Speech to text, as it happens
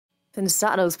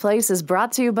Pensado's Place is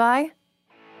brought to you by...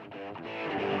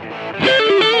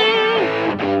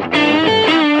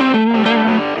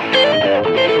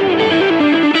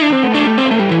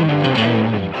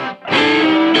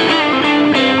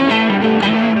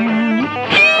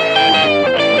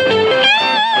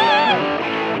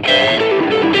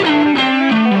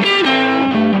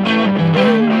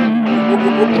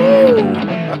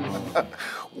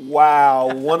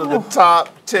 Wow, one of the top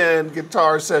 10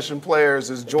 guitar session players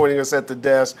is joining us at the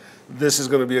desk. This is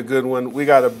going to be a good one. We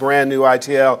got a brand new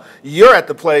ITL. You're at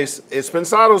the place. It's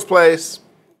Pensado's Place.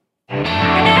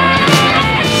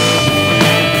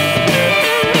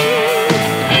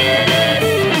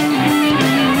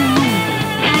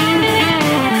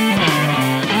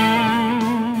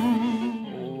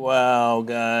 Wow,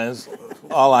 guys.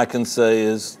 All I can say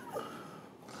is,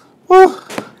 whew.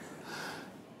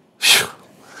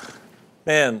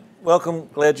 Man, welcome.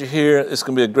 Glad you're here. It's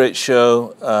going to be a great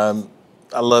show.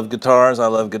 I love guitars. I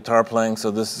love guitar playing, so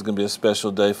this is going to be a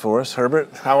special day for us.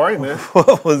 Herbert? How are you, man?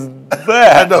 What was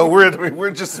that? I know, we're not even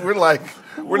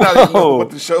knowing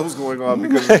what the show's going on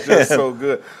because it's just so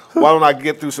good. Why don't I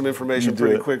get through some information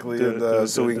pretty quickly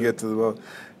so we can get to the moment.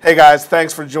 Hey, guys,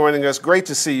 thanks for joining us. Great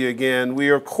to see you again. We,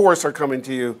 of course, are coming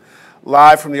to you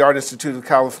live from the Art Institute of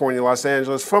California, Los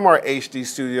Angeles, from our HD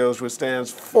studios, which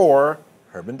stands for...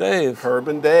 Herb and Dave. Herb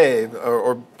and Dave,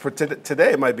 or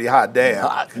today it might be Hot Damn.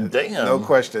 Hot Damn. No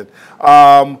question.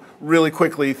 Really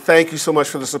quickly, thank you so much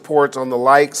for the support on the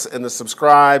likes and the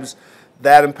subscribes.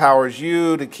 That empowers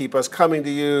you to keep us coming to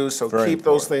you, so keep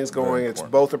those things going. It's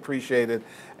both appreciated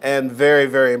and very,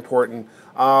 very important.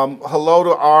 Hello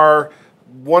to our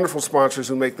wonderful sponsors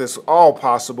who make this all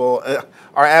possible.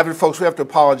 Our avid folks, we have to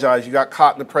apologize. You got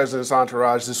caught in the president's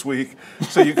entourage this week,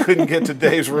 so you couldn't get to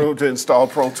Dave's room to install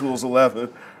Pro Tools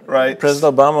 11, right?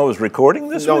 President Obama was recording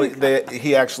this week?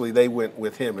 No, they went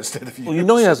with him instead of you. Well, you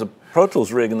know he has a Pro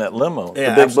Tools rig in that limo,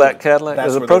 yeah, the big black Cadillac.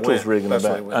 There's a Pro Tools rig in the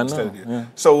back. I know. Yeah.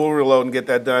 So we'll reload and get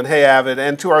that done. Hey, Avid,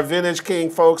 and to our Vintage King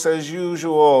folks, as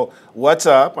usual, what's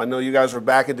up? I know you guys were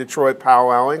back in Detroit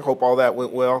powwowing. Hope all that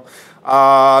went well.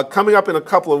 Coming up in a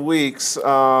couple of weeks,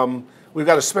 we've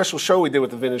got a special show we did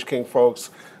with the Vintage King folks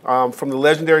from the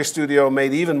legendary studio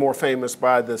made even more famous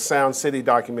by the Sound City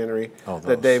documentary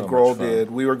that Dave Grohl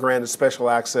did. We were granted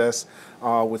special access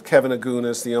with Kevin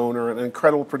Agunas, the owner, an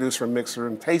incredible producer and mixer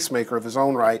and tastemaker of his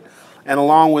own right, and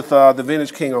along with the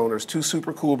Vintage King owners, two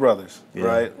super cool brothers,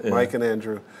 right? Yeah. Mike and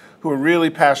Andrew, who are really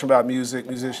passionate about music,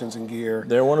 musicians, and gear.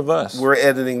 They're one of us. We're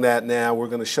editing that now. We're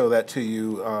going to show that to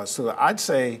you. So I'd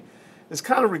say it's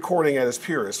kind of recording at its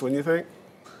purest, wouldn't you think?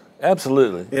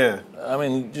 Absolutely. Yeah. I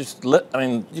mean,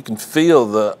 you can feel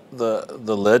the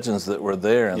legends that were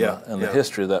there and the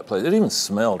history of that place. It even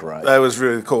smelled right. That was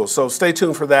really cool. So stay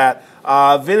tuned for that.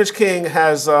 Vintage King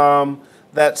has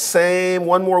that same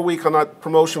one more week on that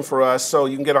promotion for us. So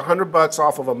you can get $100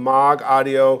 off of a Moog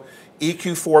Audio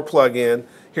EQ4 plugin.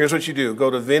 Here's what you do. Go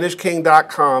to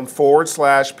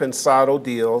vintageking.com/Pensado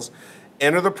deals.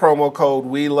 Enter the promo code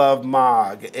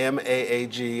WeLoveMaag,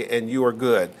 M-A-A-G, and you are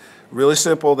good. Really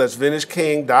simple. That's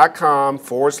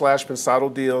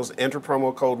vintageking.com/Pensado deals. Enter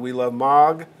promo code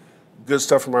WeLoveMaag. Good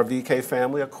stuff from our VK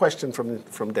family. A question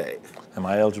from Dave. Am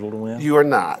I eligible to win? You are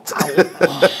not.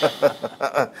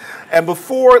 And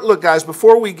before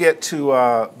we get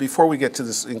to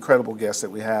this incredible guest that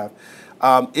we have,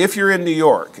 if you're in New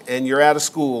York and you're at a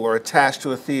school or attached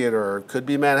to a theater, could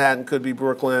be Manhattan, could be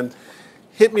Brooklyn,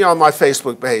 hit me on my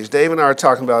Facebook page. Dave and I are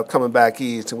talking about coming back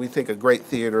east, and we think a great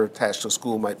theater attached to a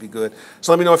school might be good.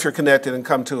 So let me know if you're connected and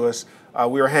come to us.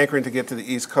 We are hankering to get to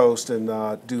the East Coast and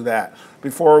do that.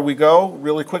 Before we go,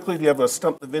 really quickly, do you have a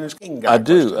Stump the Vintage King guy? I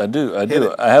do.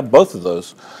 I have both of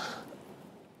those.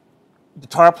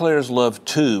 Guitar players love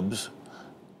tubes.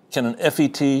 Can an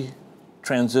FET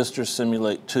transistor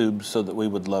simulate tubes so that we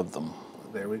would love them?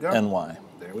 There we go. And why?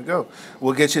 There we go.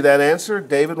 We'll get you that answer.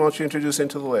 David, why don't you introduce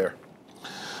Into the Lair?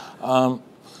 I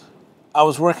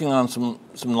was working on some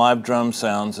live drum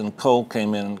sounds, and Cole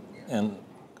came in and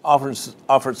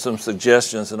offered some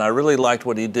suggestions, and I really liked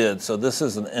what he did. So this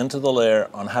is an Into the Lair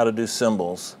on how to do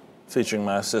cymbals, featuring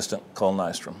my assistant, Cole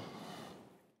Nystrom.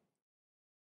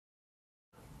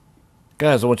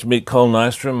 Guys, I want you to meet Cole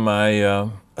Nystrom,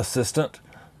 my assistant.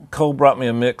 Cole brought me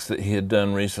a mix that he had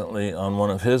done recently on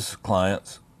one of his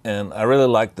clients, and I really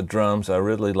liked the drums, I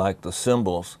really liked the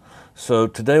cymbals. So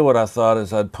today what I thought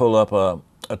is I'd pull up a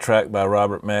track by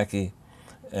Robert Mackey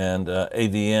and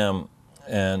AVM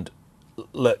and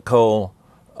let Cole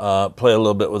play a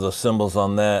little bit with the cymbals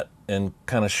on that and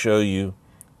kind of show you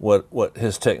what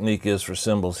his technique is for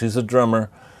cymbals. He's a drummer,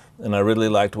 and I really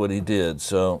liked what he did.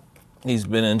 So He's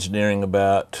been engineering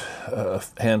about a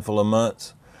handful of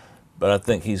months, but I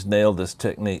think he's nailed this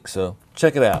technique. So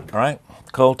check it out, all right?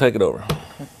 Cole, take it over.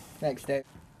 Thanks, Dave.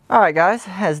 All right, guys,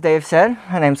 as Dave said,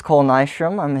 my name's Cole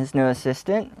Nystrom. I'm his new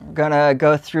assistant. We're gonna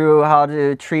go through how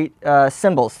to treat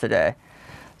cymbals today.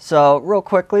 So real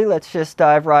quickly, let's just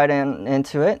dive right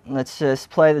into it. Let's just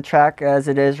play the track as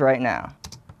it is right now.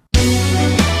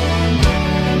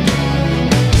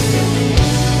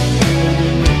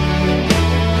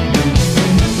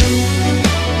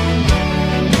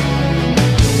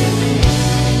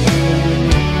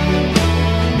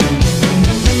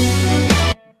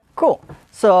 Cool.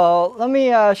 So let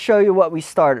me show you what we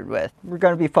started with. We're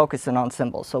going to be focusing on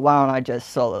cymbals, so why don't I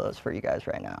just solo those for you guys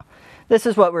right now. This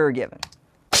is what we were given.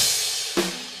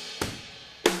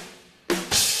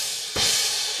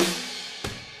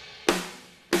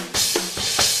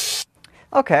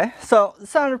 Okay, so it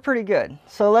sounded pretty good.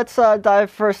 So let's dive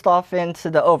first off into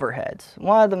the overheads.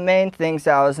 One of the main things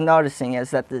that I was noticing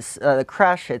is that the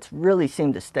crash hits really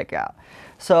seem to stick out.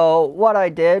 So what I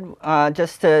did,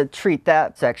 just to treat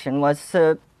that section, was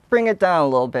to bring it down a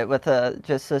little bit with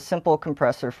just a simple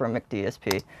compressor from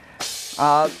McDSP.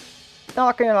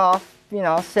 Knocking it off, you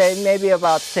know, say maybe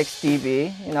about 6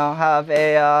 dB. You know, have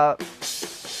a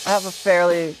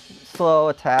fairly slow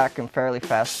attack and fairly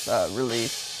fast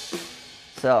release.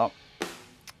 So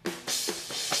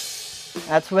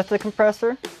that's with the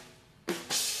compressor.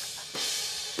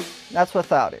 That's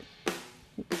without it.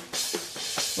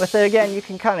 With it again, you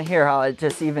can kind of hear how it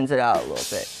just evens it out a little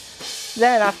bit.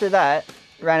 Then after that,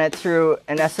 ran it through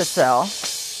an SSL.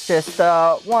 Just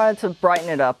wanted to brighten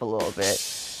it up a little bit.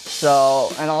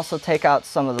 So, and also take out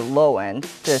some of the low end,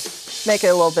 just make it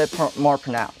a little bit more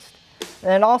pronounced.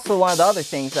 And also one of the other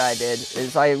things I did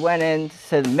is I went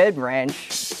into the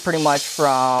mid-range pretty much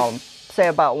from say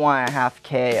about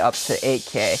 1.5K up to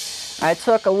 8K. I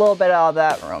took a little bit out of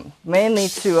that room, mainly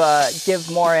to give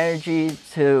more energy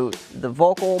to the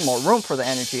vocal, more room for the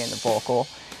energy in the vocal,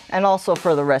 and also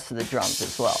for the rest of the drums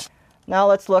as well. Now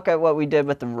let's look at what we did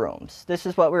with the rooms. This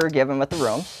is what we were given with the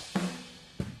rooms.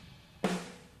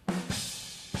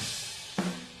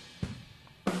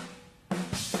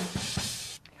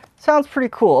 Sounds pretty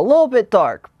cool, a little bit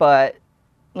dark, but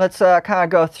let's kind of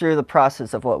go through the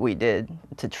process of what we did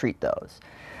to treat those.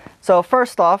 So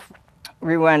first off,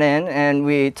 we went in and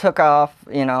we took off,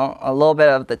 you know, a little bit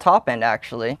of the top end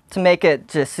actually, to make it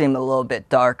just seem a little bit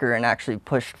darker and actually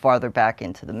pushed farther back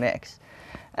into the mix.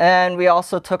 And we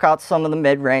also took out some of the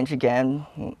mid-range again,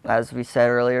 as we said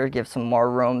earlier, give some more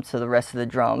room to the rest of the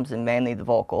drums and mainly the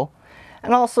vocal.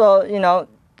 And also, you know,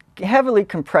 heavily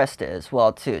compressed it as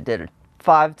well too, did a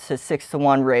 5 to 6 to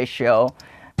 1 ratio,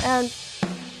 and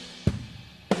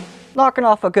knocking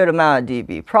off a good amount of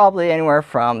dB, probably anywhere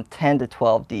from 10 to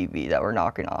 12 dB that we're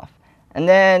knocking off. And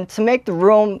then to make the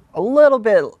room a little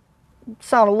bit,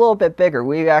 sound a little bit bigger,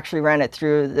 we actually ran it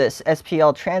through this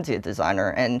SPL Transient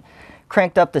Designer and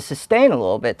cranked up the sustain a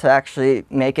little bit to actually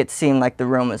make it seem like the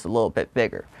room is a little bit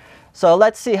bigger. So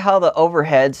let's see how the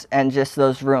overheads and just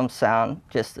those rooms sound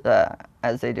just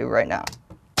as they do right now.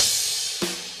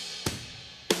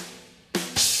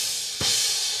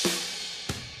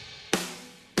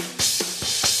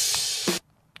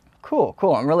 Cool,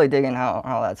 cool. I'm really digging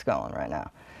how that's going right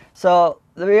now. So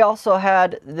we also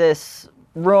had this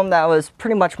room that was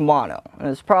pretty much mono. It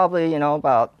was probably, you know,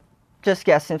 about, just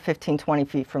guessing, 15-20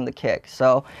 feet from the kick.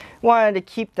 So wanted to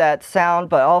keep that sound,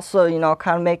 but also, you know,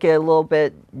 kind of make it a little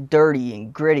bit dirty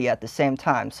and gritty at the same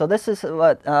time. So this is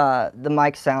what the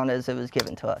mic sound is it was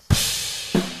given to us.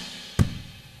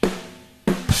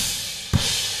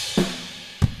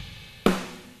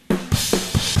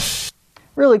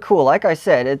 Really cool. Like I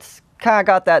said, it's kind of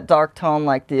got that dark tone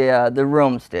like the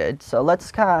rooms did. So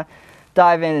let's kind of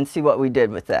dive in and see what we did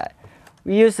with that.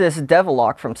 We used this Devil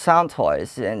Lock from Sound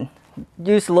Toys and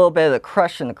used a little bit of the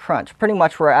crush and the crunch. Pretty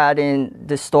much we're adding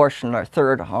distortion or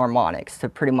third harmonics to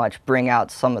pretty much bring out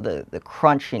some of the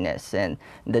crunchiness and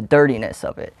the dirtiness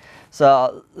of it.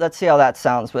 So let's see how that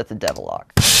sounds with the Devil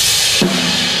Lock.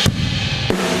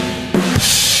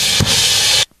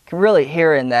 Can really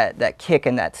hear in that kick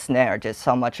and that snare just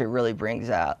how much it really brings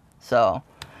out. So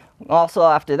also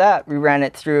after that we ran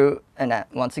it through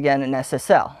once again an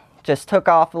SSL. Just took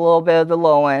off a little bit of the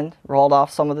low end, rolled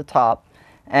off some of the top,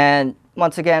 and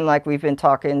once again, like we've been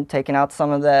talking, taking out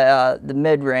some of the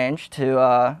mid-range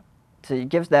to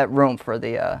give that room for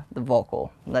the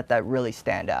vocal, let that really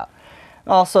stand out.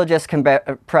 Also just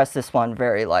compress this one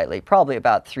very lightly, probably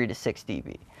about 3 to 6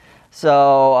 dB.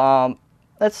 So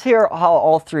let's hear how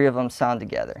all three of them sound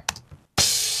together.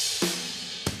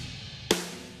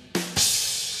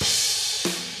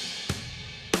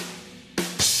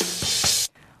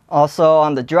 Also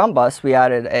on the drum bus, we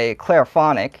added a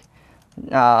clairphonic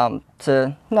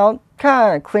to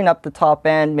kind of clean up the top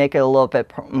end, make it a little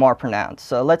bit more pronounced.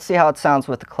 So let's see how it sounds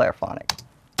with the clairphonic.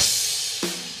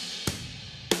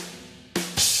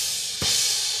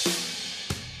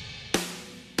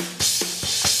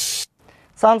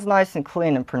 Sounds nice and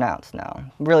clean and pronounced now.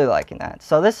 I'm really liking that.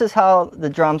 So this is how the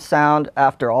drums sound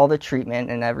after all the treatment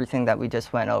and everything that we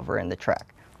just went over in the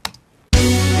track.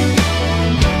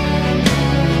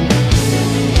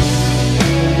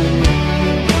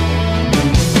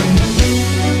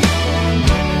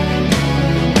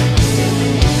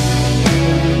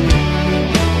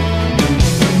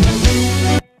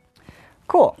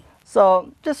 Cool.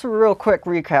 So just a real quick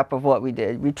recap of what we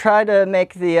did. We tried to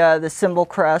make the cymbal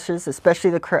crashes, especially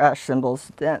the crash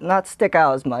cymbals, not stick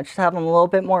out as much, have them a little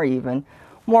bit more even,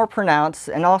 more pronounced,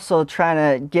 and also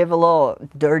trying to give a little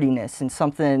dirtiness and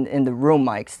something in the room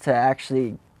mics to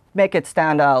actually make it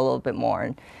stand out a little bit more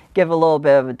and give a little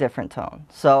bit of a different tone.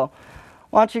 So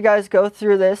why don't you guys go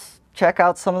through this, check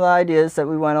out some of the ideas that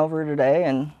we went over today,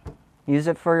 and use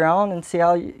it for your own and see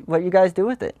what you guys do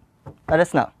with it. Let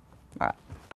us know. All right.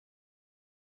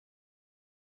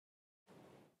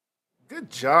 Good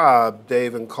job,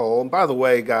 Dave and Cole. And by the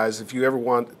way, guys, if you ever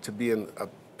want to be in a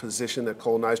position that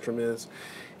Cole Nystrom is,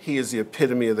 he is the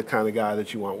epitome of the kind of guy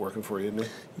that you want working for you, isn't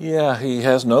he? Yeah, he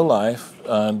has no life,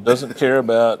 doesn't care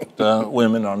about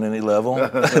women on any level.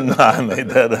 No, I made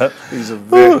that up.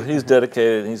 He's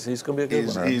dedicated. He's going to be a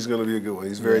good one. He's going to be a good one.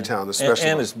 He's very talented, especially.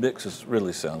 And his mixes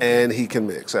really sound good. And he can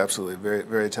mix, absolutely. Very,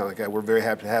 very talented guy. We're very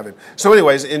happy to have him. So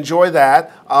anyways, enjoy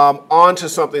that. On to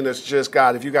something that's just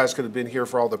got, if you guys could have been here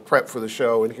for all the prep for the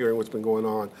show and hearing what's been going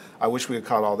on, I wish we had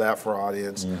caught all that for our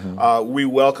audience. We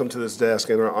welcome to this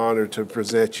desk and are honored to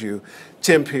present you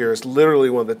Tim Pierce, literally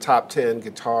one of the top 10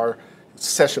 guitar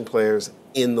session players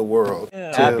in the world.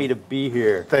 Yeah. Happy to be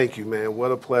here. Thank you, man.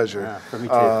 What a pleasure. Yeah, for me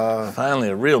too. Finally,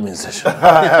 a real musician.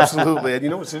 Absolutely. And you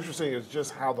know what's interesting is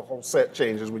just how the whole set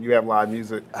changes when you have live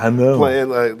music. I know. Playing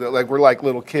like we're like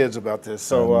little kids about this.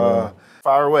 So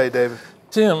fire away, David.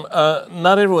 Tim,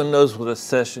 not everyone knows what a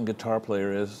session guitar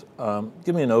player is.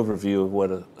 Give me an overview of what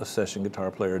a session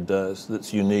guitar player does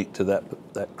that's unique to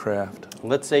that craft.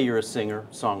 Let's say you're a singer,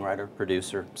 songwriter,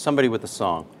 producer, somebody with a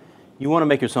song. You want to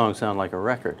make your song sound like a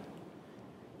record.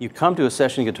 You come to a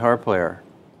session guitar player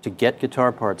to get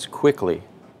guitar parts quickly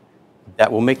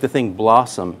that will make the thing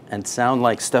blossom and sound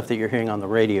like stuff that you're hearing on the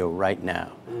radio right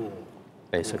now,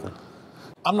 basically.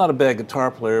 I'm not a bad guitar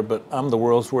player, but I'm the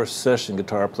world's worst session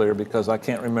guitar player because I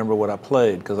can't remember what I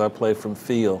played because I play from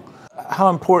feel. How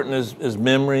important is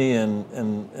memory and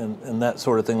that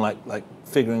sort of thing, like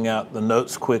figuring out the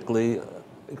notes quickly?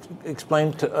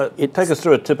 Explain take us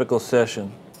through a typical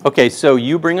session. Okay, so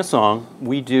you bring a song,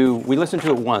 we listen to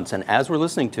it once, and as we're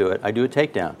listening to it, I do a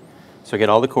takedown. So I get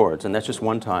all the chords, and that's just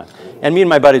one time. And me and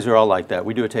my buddies are all like that.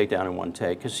 We do a takedown in one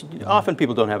take, because often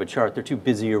people don't have a chart. They're too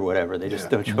busy or whatever. They just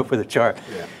don't show up with a chart.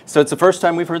 Yeah. So it's the first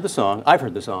time we've heard the song. I've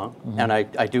heard the song, and I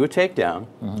do a takedown.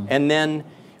 And then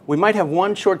we might have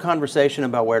one short conversation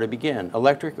about where to begin,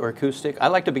 electric or acoustic. I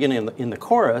like to begin in the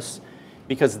chorus,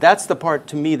 because that's the part,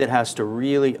 to me, that has to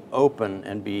really open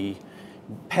and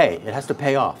pay. It has to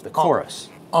pay off, the chorus.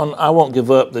 On I Won't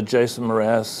Give Up, the Jason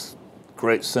Mraz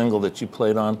great single that you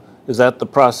played on, is that the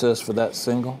process for that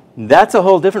single? That's a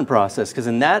whole different process, because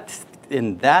in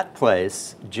that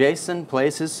place, Jason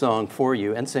plays his song for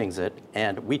you and sings it,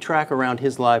 and we track around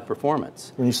his live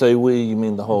performance. When you say we, you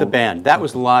mean the whole... The band. That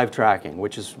was live tracking,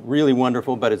 which is really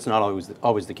wonderful, but it's not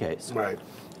always the case. Right.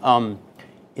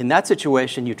 In that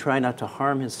situation, you try not to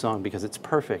harm his song because it's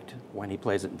perfect when he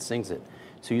plays it and sings it.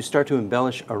 So you start to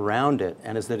embellish around it,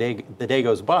 and as the day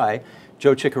goes by,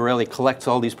 Joe Ciccarelli collects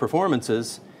all these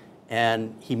performances,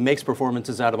 and he makes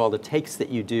performances out of all the takes that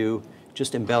you do,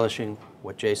 just embellishing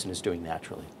what Jason is doing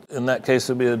naturally. In that case,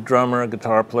 it would be a drummer, a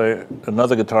guitar player,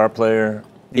 another guitar player.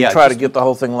 You try to get the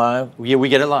whole thing live? Yeah, we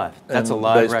get it live. That's a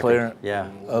live bass record. Player?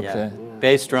 Yeah. Okay. Yeah.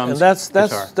 Bass, drums, and that's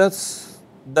guitar.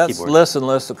 That's Keyboard. less and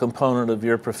less a component of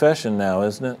your profession now,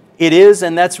 isn't it? It is,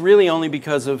 and that's really only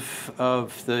because of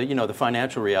the the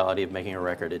financial reality of making a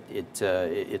record.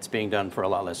 It's being done for a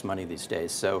lot less money these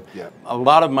days. So a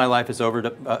lot of my life is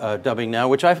overdubbing now,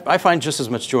 which I find just as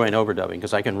much joy in overdubbing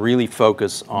because I can really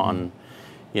focus on,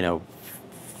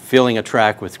 filling a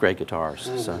track with great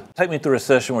guitars. So take me through a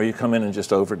session where you come in and just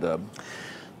overdub.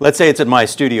 Let's say it's at my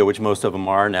studio, which most of them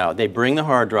are now. They bring the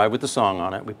hard drive with the song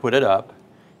on it. We put it up.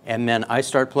 And then I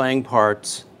start playing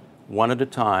parts one at a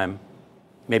time,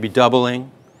 maybe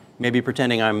doubling, maybe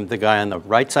pretending I'm the guy on the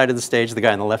right side of the stage, the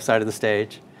guy on the left side of the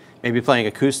stage, maybe playing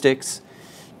acoustics,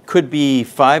 Could be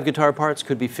 5 guitar parts,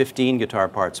 could be 15 guitar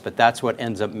parts, but that's what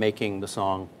ends up making the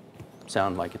song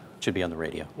sound like it should be on the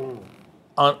radio.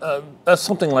 That's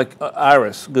something like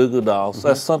Iris, Goo Goo Dolls.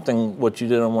 That's something what you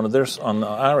did on one of theirs on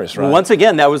Iris, right? Once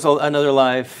again, that was another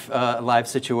live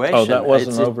situation. Oh, that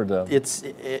wasn't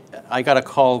overdub. I got a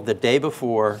call the day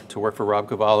before to work for Rob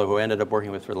Cavallo, who I ended up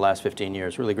working with for the last 15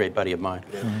 years, really great buddy of mine.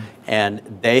 And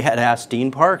they had asked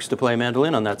Dean Parks to play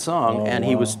mandolin on that song, and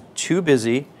he was too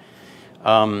busy.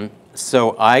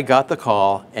 So I got the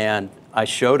call, and I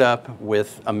showed up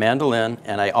with a mandolin,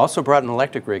 and I also brought an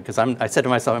electric rig, because I said to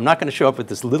myself, I'm not going to show up with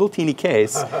this little teeny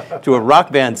case to a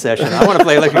rock band session. I want to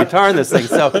play electric guitar in this thing.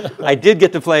 So I did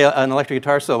get to play an electric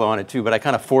guitar solo on it, too, but I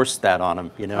kind of forced that on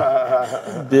him, you know.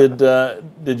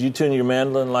 Did you tune your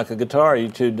mandolin like a guitar, or you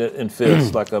tuned it in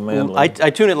fifths like a mandolin? I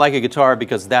tune it like a guitar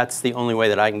because that's the only way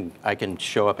that I can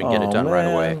show up and get it done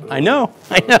right away. I know.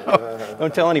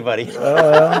 Don't tell anybody.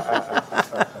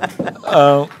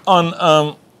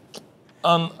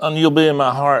 On You'll Be in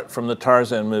My Heart from the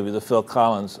Tarzan movie, the Phil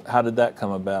Collins, how did that come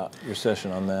about, your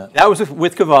session on that? That was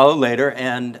with Cavallo later,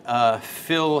 and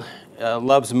Phil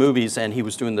loves movies, and he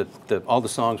was doing all the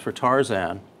songs for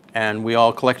Tarzan, and we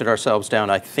all collected ourselves down.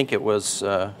 I think it was,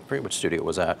 I forget which studio it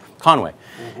was at, Conway.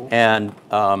 And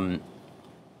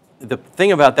the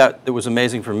thing about that was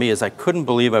amazing for me is I couldn't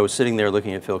believe I was sitting there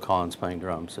looking at Phil Collins playing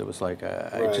drums. It was like,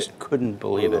 I just couldn't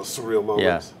believe it. Those surreal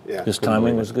moments. Yeah. His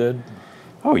timing was good?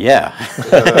 Oh, yeah.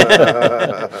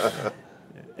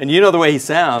 And you know the way he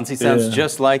sounds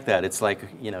just like that. It's like,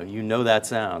 you know that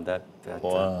sound.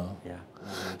 Wow. Yeah.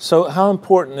 So how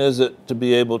important is it to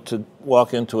be able to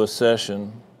walk into a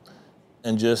session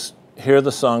and just hear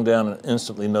the song down and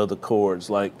instantly know the chords?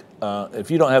 Like,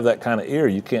 if you don't have that kind of ear,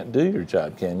 you can't do your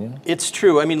job, can you? It's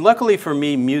true. I mean, luckily for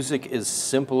me, music is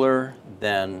simpler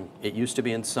than it used to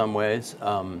be in some ways.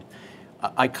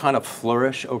 I kind of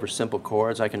flourish over simple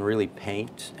chords. I can really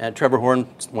paint. And Trevor Horn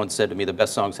once said to me, the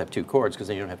best songs have 2 chords because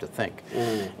then you don't have to think.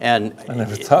 And I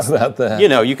never thought about that. You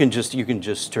know, you can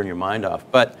just turn your mind off.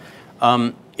 But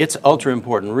it's ultra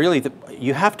important. Really,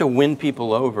 you have to win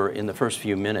people over in the first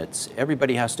few minutes.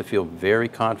 Everybody has to feel very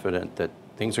confident that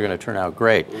things are going to turn out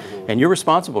great. And you're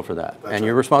responsible for that. And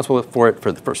you're responsible for it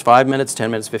for the first 5 minutes, 10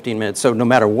 minutes, 15 minutes. So no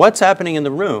matter what's happening in the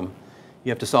room,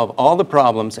 you have to solve all the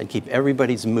problems and keep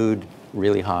everybody's mood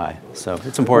really high. So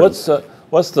it's important.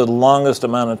 What's the longest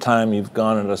amount of time you've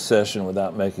gone in a session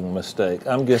without making a mistake?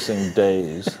 I'm guessing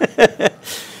days.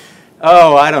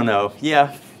 Oh, I don't know.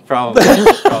 Yeah, probably.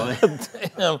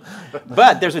 Damn.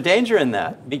 But there's a danger in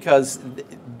that because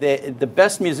the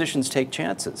best musicians take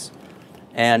chances.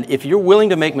 And if you're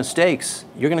willing to make mistakes,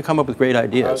 you're going to come up with great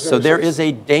ideas. So there is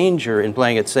a danger in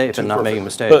playing it safe and not making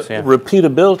mistakes. But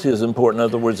repeatability is important. In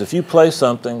other words, if you play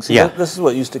something, see, this is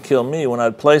what used to kill me. When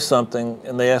I'd play something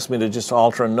and they asked me to just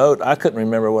alter a note, I couldn't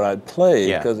remember what I'd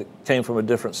played because it came from a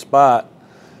different spot.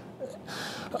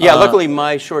 Yeah, luckily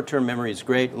my short-term memory is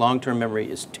great. Long-term memory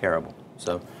is terrible.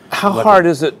 So how hard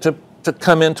is it to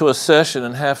come into a session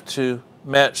and have to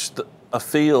match a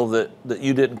feel that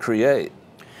you didn't create?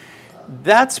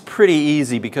 That's pretty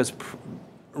easy because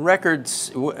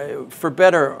records, for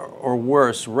better or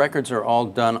worse, records are all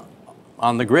done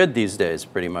on the grid these days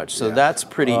pretty much. So that's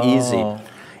pretty easy.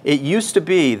 It used to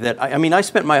be that, I mean, I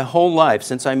spent my whole life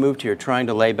since I moved here trying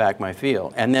to lay back my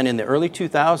feel. And then in the early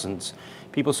 2000s,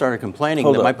 people started complaining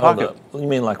that my pocket... You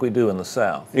mean like we do in the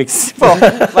South?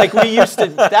 Well, like we used to,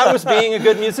 that was being a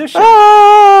good musician.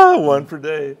 One per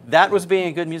day. That was being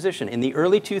a good musician. In the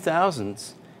early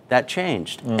 2000s, that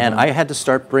changed, and I had to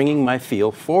start bringing my feel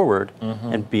forward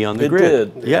and be on the grid.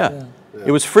 It did. Yeah.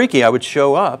 It was freaky. I would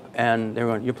show up, and they were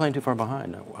going, "You're playing too far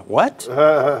behind." What?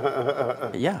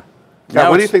 Yeah. Now,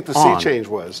 what do you think the sea change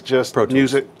was? Just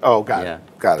music? Oh, got it.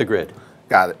 Got it. The grid.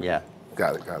 Got it. Yeah.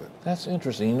 Got it. That's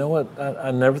interesting. You know what?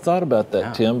 I never thought about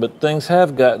that, Tim, but things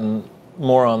have gotten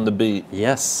more on the beat.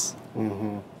 Yes.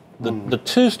 The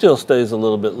 2 still stays a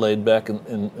little bit laid back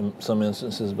in some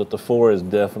instances, but the 4 is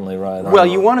definitely right on. Well,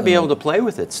 you want to be able to play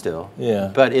with it still.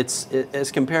 Yeah. But it's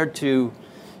as compared to,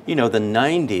 the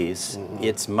 90s,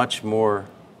 it's much more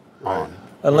on.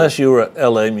 Unless you were an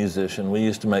LA musician, we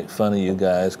used to make fun of you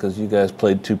guys because you guys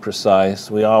played too precise.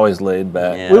 We always laid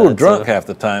back. Yeah, we were drunk half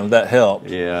the time. That helped.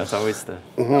 Yeah, it's always the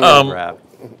rap.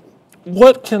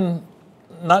 What can,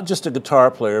 not just a guitar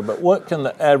player, but what can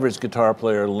the average guitar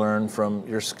player learn from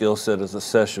your skill set as a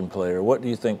session player? What do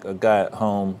you think a guy at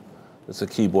home that's a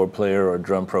keyboard player or a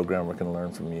drum programmer can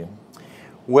learn from you?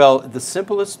 Well, the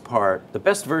simplest part, the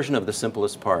best version of the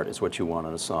simplest part is what you want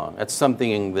in a song. That's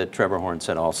something that Trevor Horn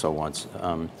said also once.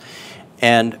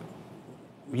 And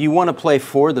you want to play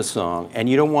for the song, and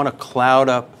you don't want to cloud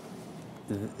up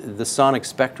the sonic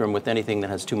spectrum with anything that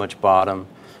has too much bottom,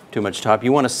 too much top.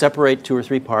 You want to separate 2 or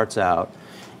 3 parts out,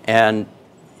 and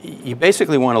you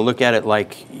basically want to look at it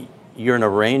like you're an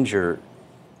arranger.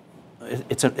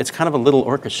 It's kind of a little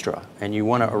orchestra, and you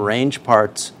want to arrange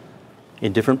parts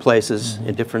in different places,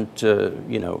 in different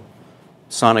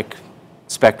sonic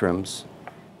spectrums,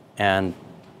 and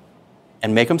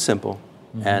make them simple,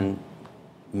 and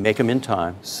make them in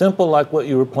time. Simple, like what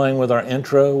you were playing with our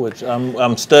intro, which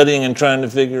I'm studying and trying to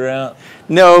figure out.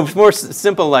 No, more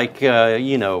simple, like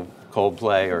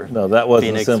Coldplay or no, that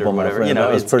wasn't Phoenix simple, or whatever. my friend.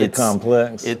 That was pretty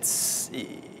complex. It's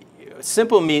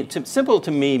simple. Simple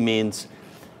to me means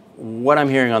what I'm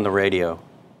hearing on the radio,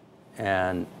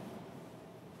 and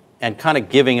kind of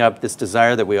giving up this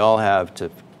desire that we all have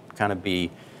to kind of be,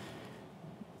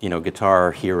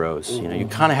 guitar heroes. You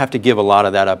kind of have to give a lot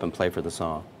of that up and play for the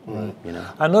song. Right.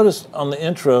 I noticed on the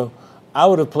intro, I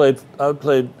would played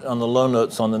on the low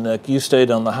notes on the neck. You stayed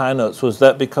on the high notes. Was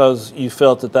that because you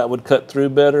felt that would cut through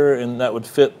better and that would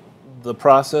fit the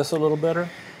process a little better?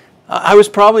 I was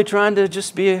probably trying to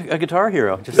just be a guitar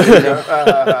hero, just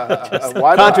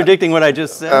contradicting what I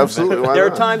just said. Absolutely. There are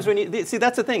times when you see.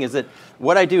 That's the thing, is that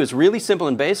what I do is really simple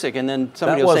and basic, and then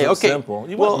somebody will say, "Okay, simple.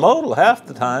 You went modal half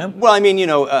the time." Well, I mean,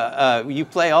 you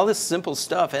play all this simple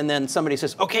stuff, and then somebody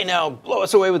says, "Okay, now blow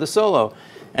us away with a solo,"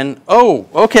 and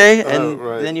okay, and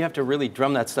right. then you have to really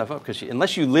drum that stuff up, because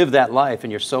unless you live that life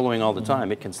and you're soloing all the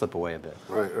time, it can slip away a bit.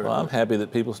 Right. Well, I'm happy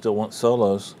that people still want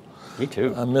solos. Me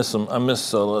too. I miss them. I miss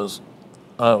solos.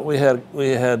 We had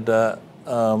a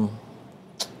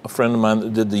friend of mine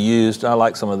that did the Used. I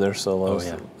like some of their solos.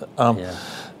 Oh yeah.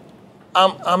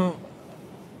 I'm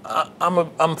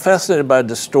fascinated by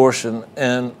distortion,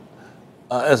 and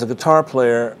as a guitar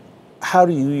player, how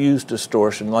do you use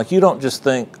distortion? Like, you don't just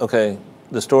think, okay,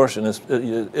 distortion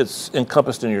it's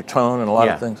encompassed in your tone and a lot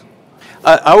of things.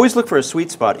 I always look for a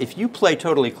sweet spot. If you play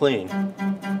totally clean,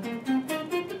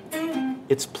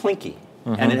 it's plinky.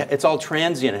 And it's all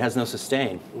transient. It has no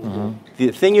sustain.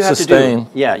 The thing you have to do,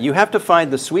 you have to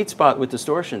find the sweet spot with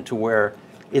distortion to where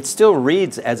it still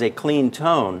reads as a clean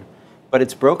tone, but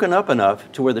it's broken up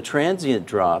enough to where the transient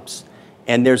drops,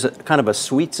 and there's a kind of a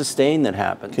sweet sustain that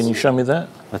happens. Can you show me that?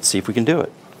 Let's see if we can do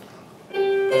it.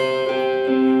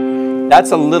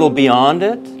 That's a little beyond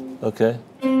it. Okay.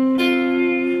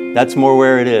 That's more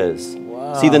where it is.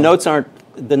 Wow. See, the notes are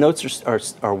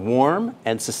warm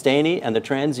and sustainy, and the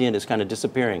transient is kind of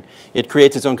disappearing. It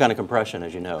creates its own kind of compression,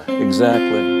 as you know.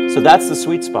 Exactly. So that's the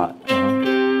sweet spot.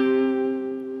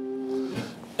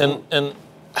 And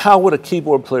how would a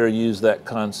keyboard player use that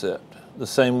concept? The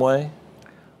same way?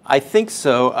 I think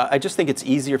so. I just think it's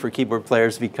easier for keyboard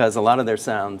players because a lot of their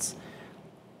sounds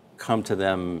come to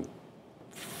them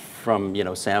from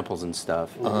samples and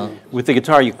stuff. With the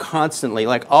guitar, you constantly,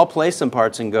 like, I'll play some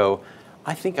parts and go,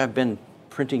 I think I've been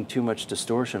printing too much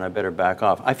distortion, I better back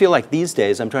off. I feel like these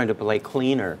days I'm trying to play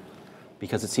cleaner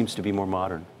because it seems to be more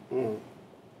modern.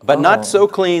 But not so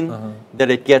clean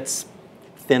that it gets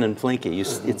thin and flinky.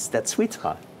 It's that sweet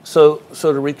spot. So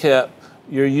to recap,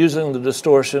 you're using the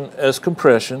distortion as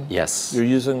compression. Yes. You're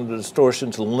using the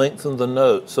distortion to lengthen the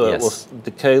note so it will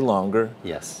decay longer.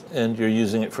 Yes. And you're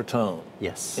using it for tone.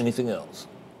 Yes. Anything else?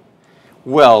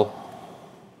 Well,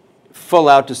 full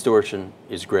out distortion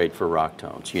is great for rock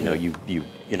tones. You know.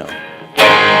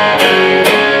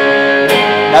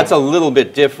 That's a little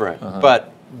bit different,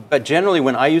 but generally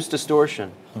when I use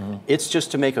distortion, it's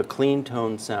just to make a clean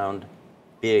tone sound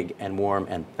big and warm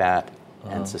and fat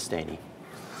and sustaining.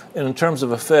 And in terms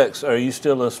of effects, are you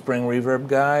still a spring reverb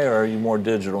guy, or are you more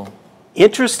digital?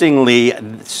 Interestingly,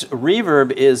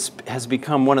 reverb has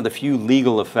become one of the few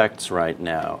legal effects right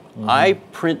now. I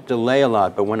print delay a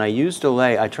lot, but when I use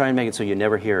delay, I try and make it so you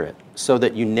never hear it. So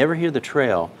that you never hear the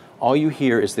trail. All you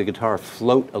hear is the guitar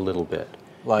float a little bit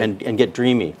and get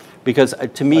dreamy. Because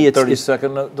to me, like it's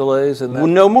 30-second note delays in that? Well,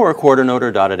 no more a quarter note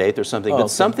or dotted eighth or something, but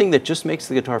something that just makes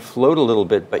the guitar float a little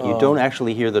bit, but you don't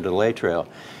actually hear the delay trail.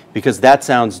 Because that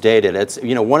sounds dated. It's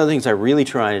one of the things I really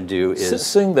try and do is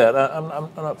sing that. I'm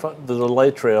not the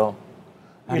delay trail.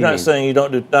 You're not saying you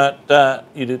don't do da,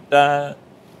 you do da.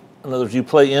 In other words, you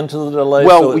play into the delay.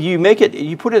 Well,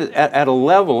 you put it at a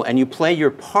level, and you play your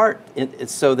part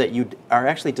so that you are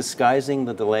actually disguising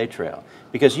the delay trail.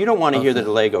 Because you don't want to hear the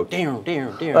delay go down.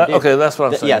 Okay, that's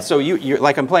what I'm saying. Yeah, so you're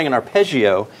like, I'm playing an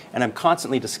arpeggio, and I'm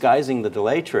constantly disguising the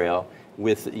delay trail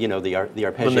with the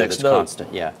arpeggio that's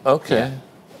constant. Yeah. Okay. Yeah.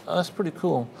 Oh, that's pretty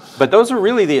cool. But those are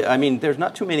really there's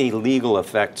not too many legal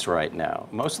effects right now.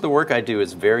 Most of the work I do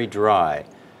is very dry.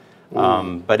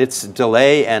 But it's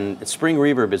delay and spring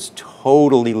reverb is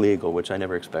totally legal, which I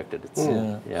never expected. It's,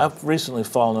 Yeah. I've recently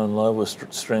fallen in love with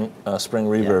spring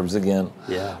reverbs again.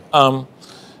 Yeah.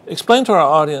 Explain to our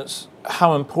audience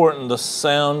how important the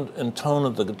sound and tone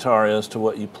of the guitar is to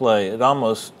what you play. It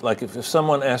almost, like if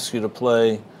someone asks you to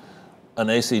play an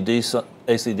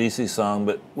AC/DC song,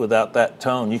 but without that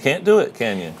tone, you can't do it,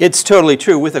 can you? It's totally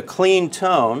true. With a clean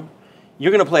tone,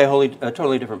 you're going to play a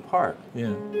totally different part. Yeah.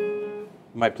 You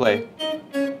might play,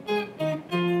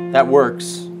 that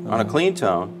works on a clean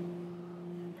tone,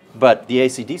 but the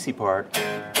AC/DC part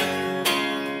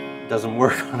doesn't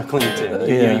work on a clean tone.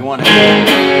 Yeah. You want it.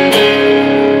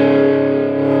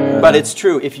 But it's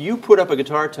true, if you put up a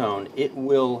guitar tone, it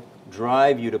will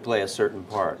drive you to play a certain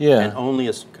part, and only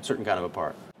a certain kind of a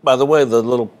part. By the way, the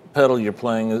little pedal you're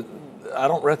playing, I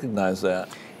don't recognize that.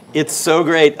 It's so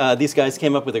great. These guys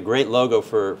came up with a great logo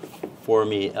for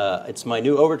me. It's my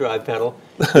new overdrive pedal.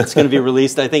 It's going to be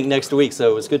released, I think, next week, so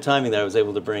it was good timing that I was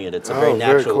able to bring it. It's a very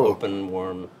natural, cool. open,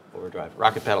 warm overdrive.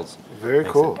 Rocket pedals. Very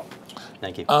cool.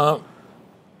 Thank you.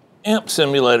 Amp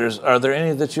simulators, are there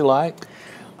any that you like?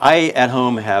 I, at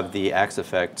home, have the Axe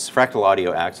Effects, Fractal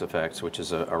Audio Axe Effects, which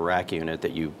is a rack unit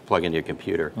that you plug into your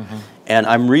computer. And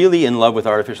I'm really in love with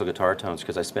artificial guitar tones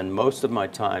because I spend most of my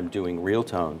time doing real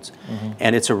tones.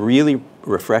 And it's a really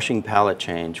refreshing palette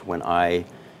change when I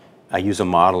use a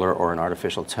modeler or an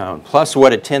artificial tone. Plus,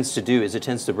 what it tends to do is it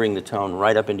tends to bring the tone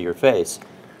right up into your face,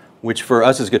 which for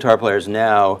us as guitar players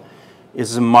now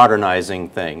is a modernizing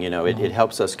thing. You know, it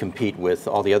helps us compete with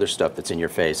all the other stuff that's in your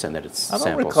face and that it's I don't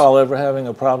samples. recall ever having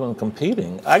a problem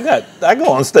competing. I go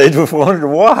on stage with 400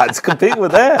 watts, compete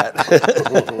with that.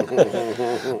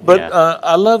 But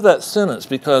I love that sentence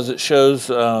because it shows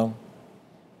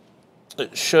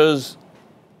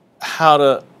how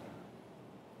to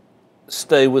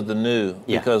stay with the new.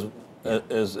 Because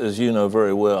as you know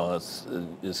very well, it's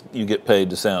you get paid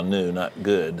to sound new, not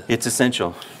good. It's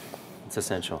essential. It's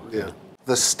essential. Yeah.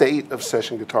 The state of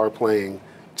session guitar playing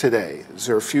today, is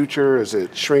there a future? Is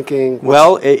it shrinking?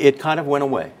 Well, it kind of went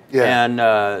away. Yeah. And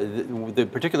the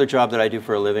particular job that I do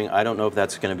for a living, I don't know if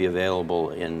that's going to be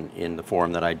available in the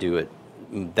form that I do it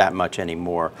that much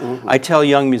anymore. I tell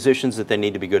young musicians that they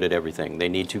need to be good at everything. They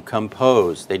need to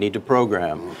compose, they need to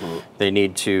program, they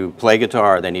need to play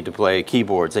guitar, they need to play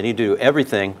keyboards, they need to do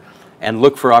everything and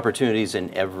look for opportunities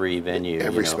in every venue.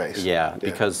 Every space. Yeah,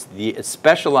 because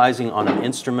specializing on an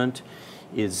instrument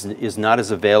is not as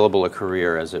available a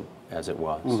career as it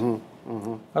was.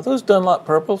 Are those Dunlop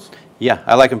Purples? Yeah,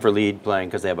 I like them for lead playing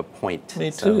because they have a point.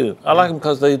 Me too. I like them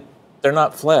because they're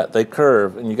not flat, they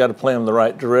curve, and you got to play them the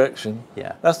right direction.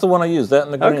 Yeah. That's the one I use, that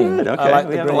and the green. Oh, good, okay. I like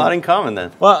We the have green. a lot in common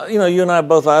then. Well, you know, you and I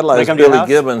both idolize come to your Billy house?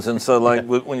 Gibbons, and so like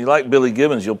when you like Billy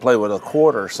Gibbons, you'll play with a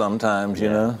quarter sometimes, you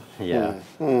know? Yeah.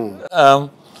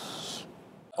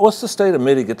 What's the state of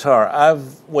MIDI guitar?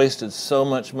 I've wasted so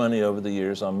much money over the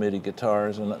years on MIDI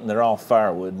guitars, and they're all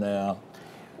firewood now.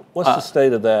 What's the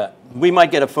state of that? We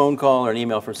might get a phone call or an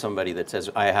email from somebody that says,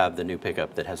 I have the new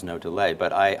pickup that has no delay,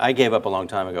 but I gave up a long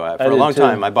time ago. For a did long too.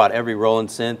 time, I bought every Roland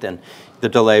synth, and the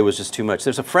delay was just too much.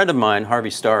 There's a friend of mine,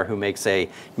 Harvey Starr, who makes a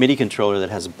MIDI controller that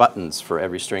has buttons for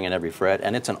every string and every fret,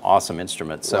 and it's an awesome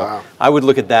instrument. So I would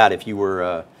look at that if you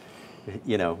were,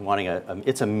 you know, wanting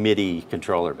it's a MIDI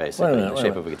controller, basically, in the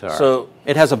shape of a guitar. So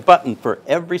it has a button for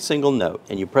every single note,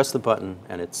 and you press the button,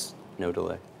 and it's no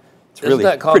delay. It's really isn't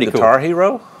that called pretty Guitar cool.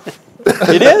 Hero?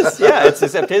 It is, yeah.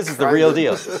 Except his is the real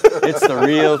deal. It's the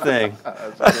real thing.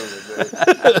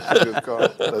 That's a good call.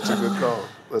 That's a good call.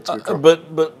 That's a good call.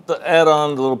 But the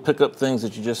add-on, the little pickup things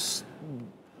that you just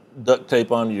duct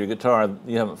tape onto your guitar,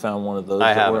 you haven't found one of those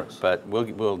I that haven't, works? but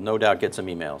we'll no doubt get some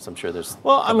emails. I'm sure there's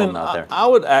Well, a I couple of mean, them out there. I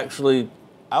would actually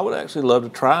love to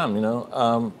try them, you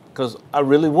know, because I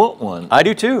really want one. I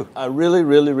do too. I really,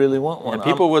 really, really want one. And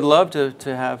people would love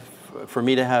for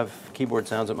me to have keyboard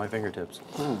sounds at my fingertips.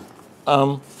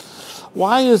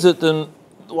 Why is it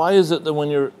that when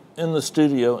you're in the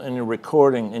studio and you're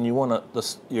recording and you want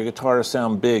your guitar to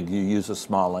sound big, you use a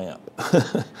small amp?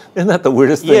 Isn't that the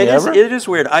weirdest thing ever? It is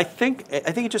weird. I think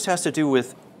it just has to do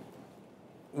with,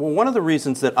 well, one of the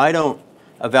reasons that I don't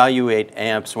evaluate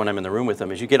amps when I'm in the room with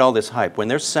them is you get all this hype. When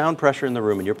there's sound pressure in the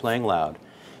room and you're playing loud,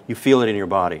 you feel it in your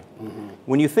body.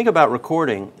 When you think about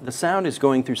recording, the sound is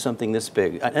going through something this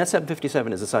big. An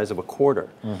SM57 is the size of a quarter.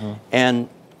 And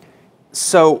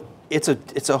so it's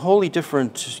a wholly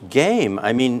different game.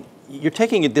 I mean, you're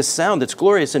taking this sound that's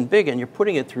glorious and big and you're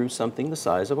putting it through something the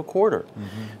size of a quarter.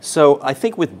 So I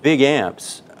think with big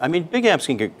amps, I mean, big amps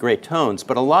can get great tones,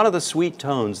 but a lot of the sweet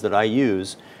tones that I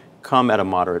use come at a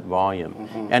moderate volume.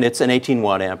 And it's an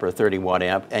 18-watt amp or a 30-watt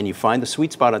amp, and you find the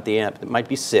sweet spot at the amp. It might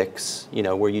be 6, you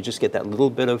know, where you just get that little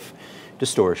bit of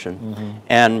distortion.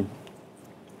 And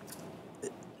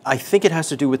I think it has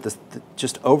to do with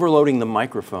just overloading the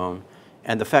microphone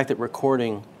and the fact that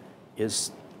recording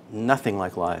is nothing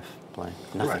like live playing.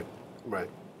 Nothing. Right.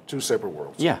 Two separate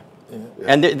worlds. Yeah.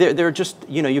 And they're just,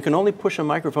 you know, you can only push a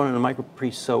microphone and a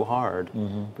micro-pre so hard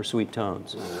for sweet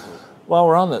tones. While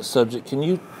we're on that subject, can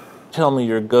you tell me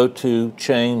your go-to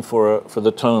chain for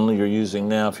the tone that you're using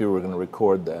now if you were going to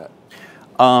record that?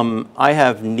 I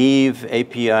have Neve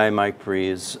API mic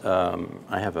pre's.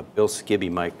 I have a Bill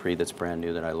Skibby mic pre that's brand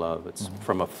new that I love. It's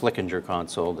from a Flickinger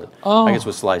console that I guess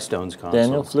was Sly Stone's console.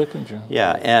 Daniel Flickinger.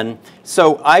 Yeah, and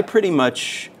so I pretty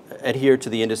much adhere to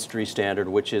the industry standard,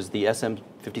 which is the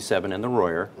SM57 and the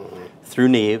Royer, through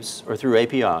Neves or through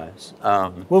APIs.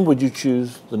 When would you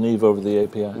choose the Neve over the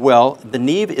API? Well, the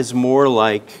Neve is more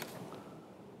like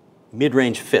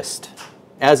mid-range fist,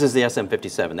 as is the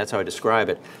SM57. That's how I describe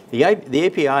it. The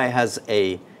API has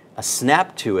a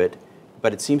snap to it,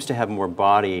 but it seems to have more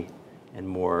body and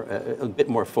more a bit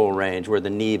more full range, where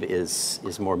the Neve is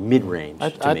more mid-range.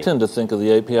 I tend to think of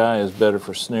the API as better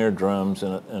for snare drums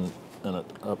and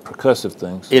percussive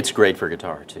things. It's great for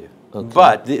guitar too. Okay.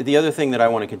 But the other thing that I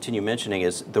want to continue mentioning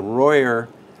is the Royer.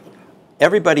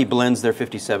 Everybody blends their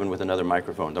 57 with another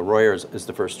microphone. The Royer is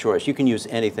the first choice. You can use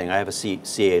anything. I have a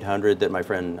C800 that my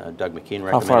friend Doug McKean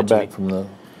recommended. How far back to me. from the?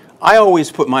 I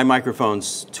always put my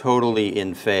microphones totally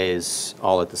in phase,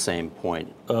 all at the same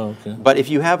point. Oh, okay. But if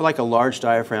you have like a large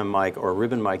diaphragm mic or a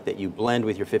ribbon mic that you blend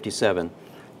with your 57,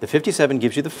 the 57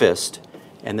 gives you the fist,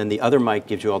 and then the other mic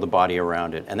gives you all the body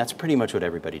around it. And that's pretty much what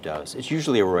everybody does. It's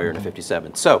usually a Royer and a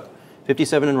 57. So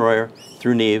 57 and Royer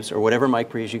through Neves or whatever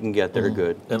mic pre's you can get that are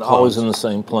good. And always in the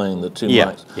same plane, the two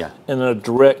mics. Yeah. And a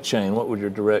direct chain, what would your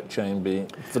direct chain be?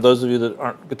 For those of you that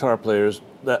aren't guitar players,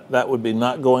 that would be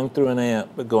not going through an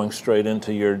amp, but going straight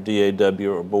into your DAW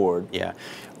or board. Yeah.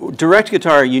 Direct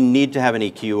guitar, you need to have an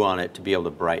EQ on it to be able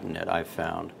to brighten it, I've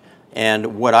found.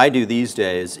 And what I do these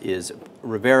days is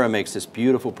Rivera makes this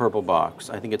beautiful purple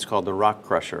box. I think it's called the Rock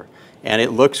Crusher. And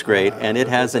it looks great, and it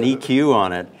has an EQ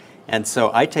on it. And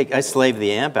so I slave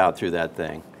the amp out through that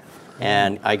thing,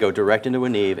 and I go direct into a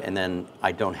Neve, and then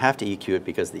I don't have to EQ it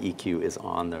because the EQ is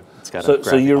on the. It's got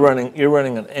so you're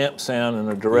running an amp sound and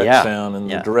a direct sound, and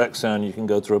the direct sound you can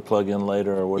go through a plug-in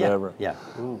later or whatever. Yeah.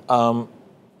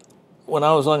 When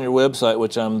I was on your website,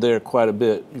 which I'm there quite a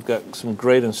bit, you've got some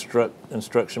great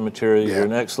instruction material. Yeah. You're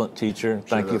an excellent teacher.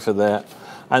 Thank you for that.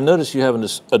 I noticed you have a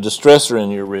distressor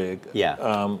in your rig.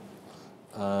 Yeah.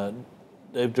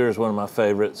 Dave Durr is one of my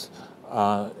favorites.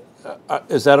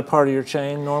 Is that a part of your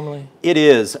chain normally? It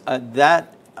is.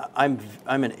 I'm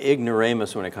an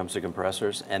ignoramus when it comes to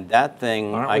compressors, and that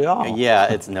thing. Aren't we all?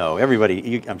 Yeah, it's no.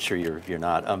 Everybody. I'm sure you're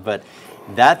not. But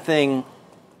that thing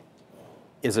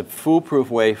is a foolproof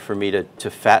way for me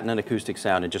to fatten an acoustic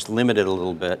sound and just limit it a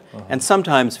little bit, and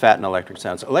sometimes fatten electric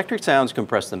sounds. Electric sounds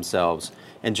compress themselves,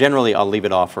 and generally I'll leave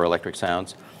it off for electric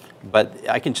sounds. But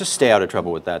I can just stay out of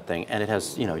trouble with that thing, and it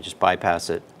has, you just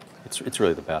bypass it. It's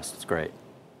really the best. It's great.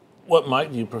 What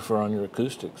mic do you prefer on your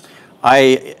acoustics?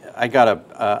 I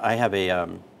have a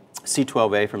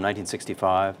C12A from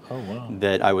 1965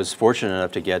 that I was fortunate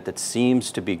enough to get that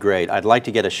seems to be great. I'd like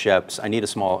to get a Sheps. I need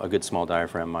a good small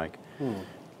diaphragm mic.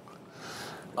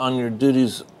 On your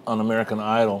duties on American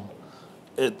Idol,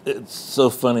 it's so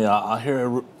funny. I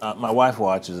hear my wife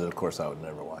watches it. Of course, I would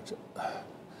never watch it.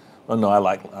 Oh no, I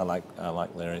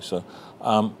like Larry. So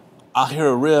I'll hear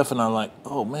a riff and I'm like,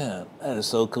 oh man, that is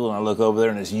so cool. And I look over there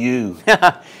and it's you.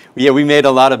 Yeah, we made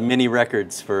a lot of mini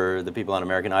records for the people on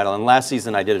American Idol. And last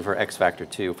season I did it for X Factor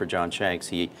 2 for John Shanks.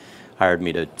 He hired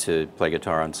me to play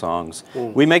guitar on songs.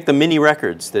 We make the mini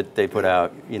records that they put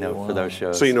out, for those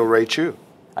shows. So you know Ray Chu?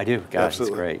 I do. Gosh,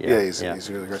 Absolutely. it's great. Yeah, he's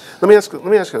really great. Let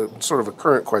me ask a sort of a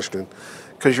current question,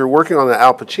 because you're working on the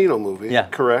Al Pacino movie,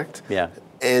 correct? Yeah.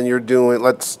 And you're doing,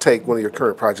 let's take one of your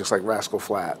current projects like Rascal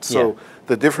Flatts. So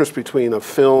the difference between a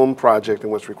film project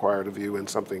and what's required of you and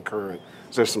something current,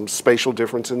 is there some spatial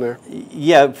difference in there?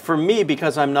 Yeah, for me,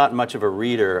 because I'm not much of a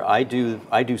reader, I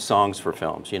do songs for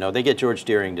films. They get George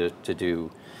Deering to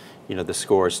do, the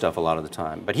score stuff a lot of the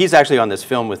time. But he's actually on this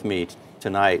film with me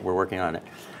tonight. We're working on it.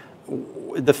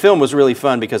 The film was really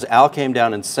fun because Al came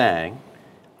down and sang.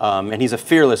 And he's a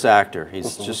fearless actor.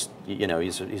 He's just,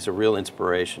 he's a real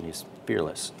inspiration. He's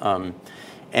fearless.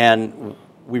 And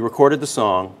we recorded the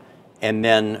song, and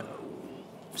then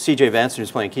C.J. Vanson,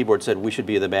 who's playing keyboard, said we should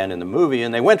be the band in the movie,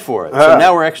 and they went for it. So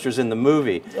now we're extras in the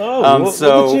movie. Oh, look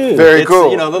at you. Very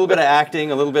cool. You know, a little bit of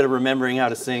acting, a little bit of remembering how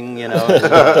to sing. You know,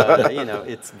 and, you know,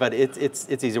 it's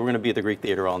easy. We're going to be at the Greek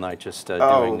Theater all night, just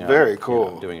doing. Very cool.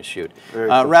 You know, doing a shoot. Cool.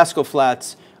 Rascal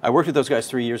Flatts. I worked with those guys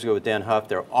 3 years ago with Dan Huff.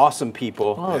 They're awesome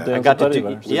people. Oh, I got to do,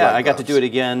 Dan's I got to do it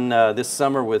again this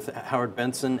summer with Howard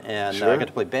Benson, and I got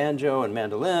to play banjo and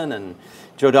mandolin. And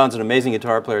Joe Don's an amazing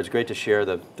guitar player. It's great to share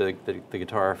the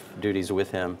guitar duties with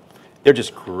him. They're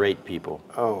just great people.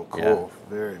 Oh, cool! Yeah.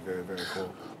 Very, very, very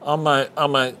cool. On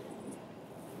my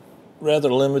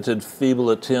rather limited, feeble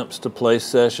attempts to play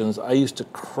sessions, I used to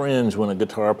cringe when a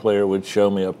guitar player would show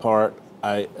me a part.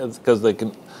 Because they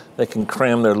can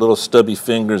cram their little stubby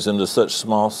fingers into such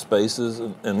small spaces,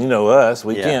 and you know us,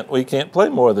 we can't play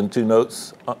more than 2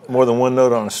 notes, more than 1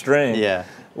 note on a string. Yeah.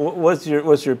 What's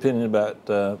your opinion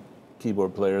about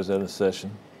keyboard players at a session?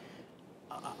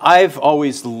 I've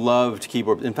always loved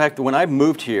keyboard. In fact, when I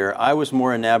moved here, I was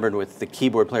more enamored with the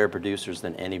keyboard player producers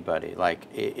than anybody. Like,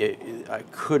 I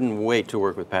couldn't wait to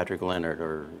work with Patrick Leonard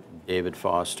or David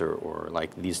Foster, or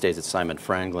like these days it's Simon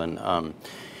Franklin.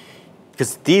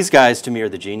 Because these guys, to me, are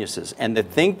the geniuses. And the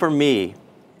thing for me,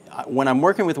 when I'm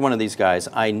working with one of these guys,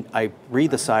 I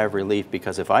breathe a sigh of relief,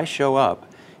 because if I show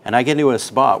up and I get into a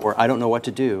spot where I don't know what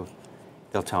to do,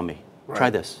 they'll tell me, try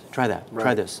this, try that,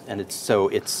 try this. And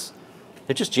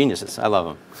they're just geniuses. I love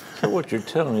them. So what you're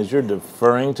telling me is you're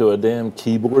deferring to a damn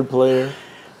keyboard player?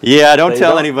 Yeah, don't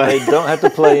tell anybody. They don't have to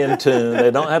play in tune.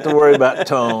 They don't have to worry about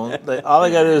tone. All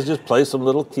they got to do is just play some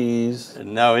little keys.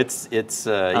 No, it's you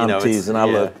I'm know, teasing.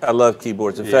 I love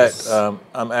keyboards. In fact,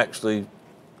 I'm actually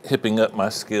hipping up my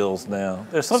skills now.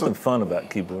 There's something fun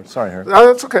about keyboards. Sorry, Herb. No,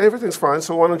 that's okay. Everything's fine.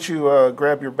 So why don't you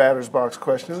grab your batter's box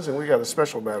questions, and we got a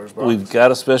special batter's box. We've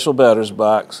got a special batter's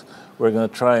box. We're going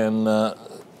to try and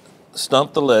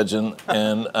stump the legend,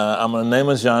 and I'm going to name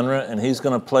a genre, and he's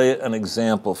going to play an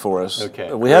example for us.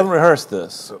 Okay. We haven't rehearsed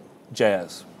this.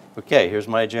 Jazz. Okay, here's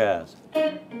my jazz.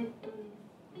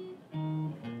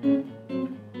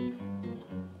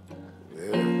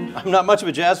 I'm not much of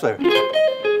a jazz player.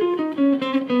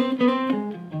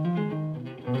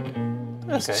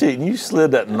 That's cheating. You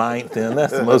slid that 9th in.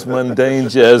 That's the most mundane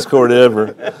jazz chord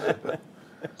ever.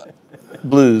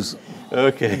 Blues.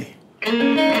 Okay.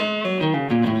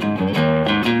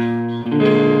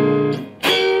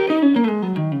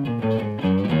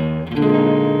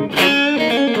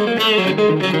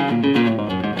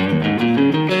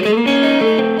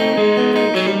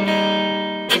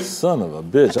 Son of a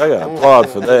bitch. I got to applaud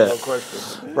for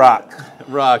that. Rock.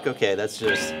 Rock, okay, that's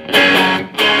just...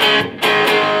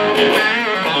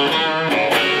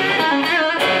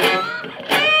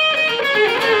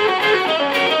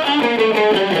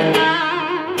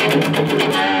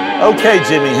 Okay,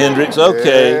 Jimi Hendrix.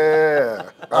 Okay. Yeah.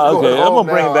 Okay, I'm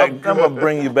gonna bring you back. I'm gonna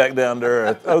bring you back down to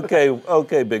earth.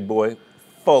 Okay, big boy.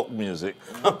 Folk music.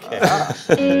 Okay.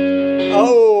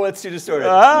 Oh, that's too distorted.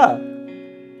 Ah.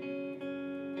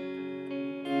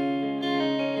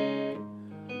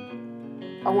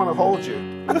 I want to hold you.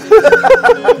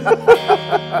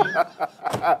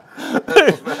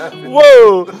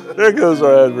 Whoa! There goes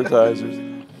our advertisers.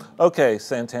 Okay,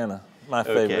 Santana, my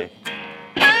favorite.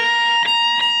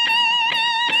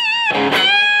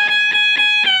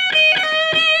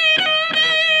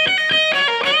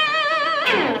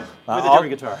 With a different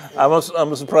guitar.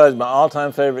 I'm surprised. My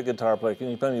all-time favorite guitar player. Can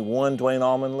you play me one Dwayne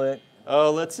Allman lick?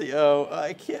 Oh, let's see. Oh,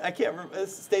 I can't remember. How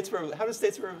does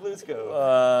Statesboro Blues go?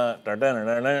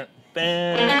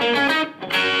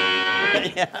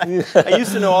 Yeah. I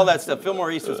used to know all that stuff. Fillmore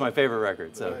East was my favorite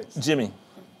record. So Jimmy.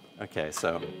 Okay,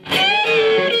 so.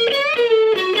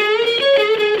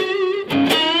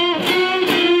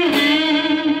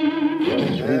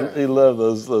 He loved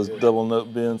those double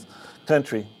note bends.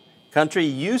 Country. Country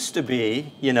used to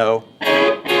be, you know.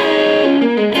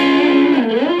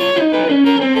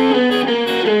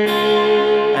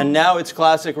 And now it's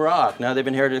classic rock. Now they've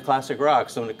inherited classic rock,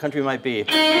 so the country might be.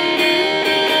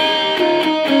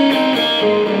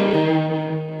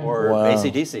 Or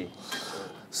AC/DC.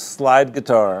 Slide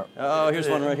guitar. Oh, here's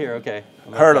one right here. Okay.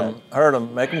 Hurt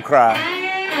him, make him cry.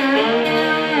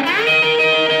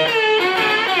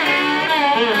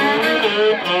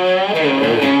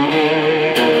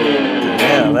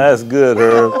 Damn, that's good,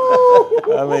 Herb.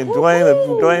 I mean,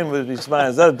 Dwayne would be smiling.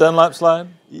 Is that a Dunlop slide?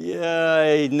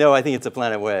 Yeah, no, I think it's a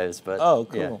Planet Waves, but. Oh,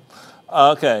 cool.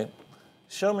 Yeah. Okay.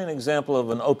 Show me an example of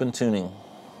an open tuning.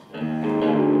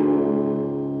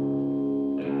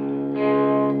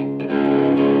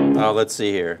 Oh, let's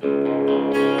see here.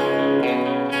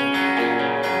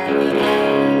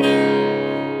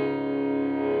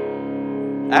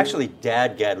 Actually,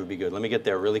 Dad Gad would be good. Let me get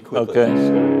there really quickly. Okay.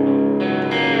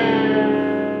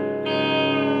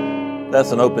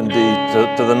 That's an open D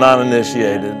to the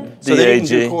non-initiated. So then you can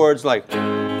D-A-G. do chords like. Or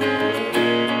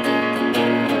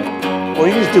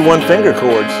you can just do one finger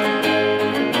chords.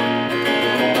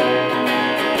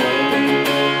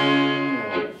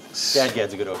 Dad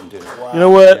Gad's a good open tune. You know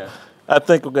what? Yeah. I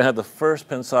think we're going to have the first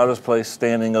Pensado's Place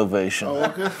standing ovation. Oh,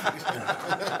 okay.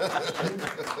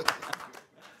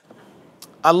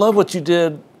 I love what you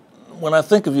did. When I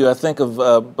think of you, I think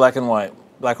of Black and White,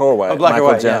 Black or White. Oh, Black or Michael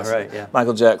White, yeah, Jackson. right, yeah.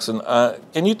 Michael Jackson.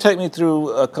 Can you take me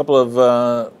through a couple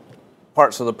of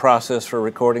parts of the process for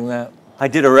recording that? I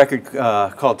did a record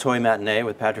called Toy Matinee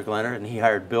with Patrick Leonard, and he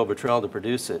hired Bill Bottrell to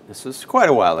produce it. This was quite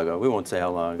a while ago. We won't say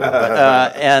how long ago.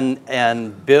 But,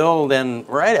 and Bill then,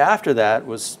 right after that,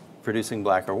 was producing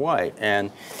Black or White.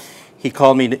 And he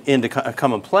called me in to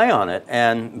come and play on it.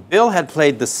 And Bill had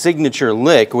played the signature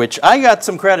lick, which I got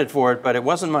some credit for it, but it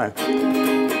wasn't mine.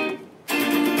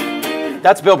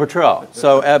 That's Bill Bottrell.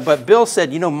 So, but Bill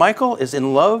said, you know, Michael is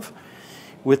in love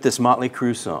with this Motley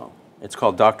Crue song. It's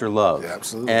called Dr. Love. Yeah,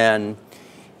 absolutely. And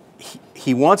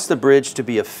he wants the bridge to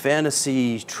be a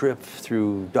fantasy trip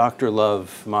through Dr.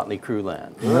 Love Motley Crue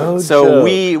land. No So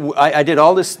joke. I did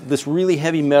all this really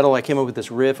heavy metal. I came up with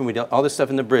this riff, and we did all this stuff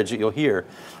in the bridge that you'll hear.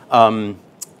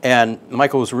 And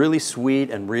Michael was really sweet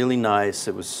and really nice.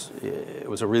 It was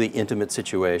a really intimate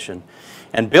situation.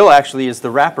 And Bill actually is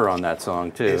the rapper on that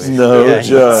song too. No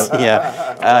joke.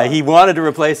 Yeah, he wanted to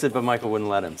replace it, but Michael wouldn't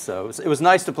let him. So it was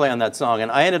nice to play on that song.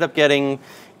 And I ended up getting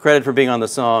credit for being on the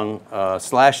song.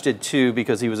 Slash did too,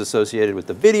 because he was associated with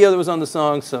the video that was on the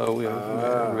song. So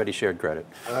everybody shared credit.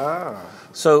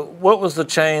 So what was the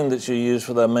chain that you used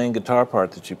for that main guitar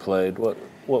part that you played? What?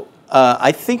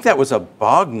 I think that was a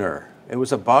Bogner. It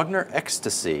was a Bogner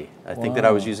Ecstasy, I think, that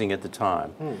I was using at the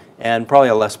time. And probably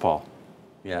a Les Paul.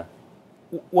 Yeah.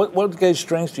 What gauge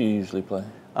strings do you usually play?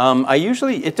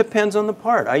 It depends on the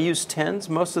part. I use 10s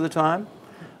most of the time.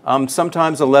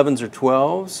 Sometimes 11s or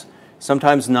 12s.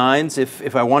 Sometimes 9s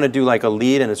if I want to do like a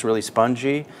lead and it's really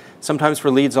spongy. Sometimes for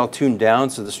leads I'll tune down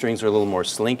so the strings are a little more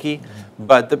slinky.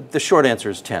 But the short answer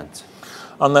is 10s.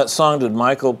 On that song, did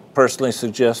Michael personally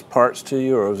suggest parts to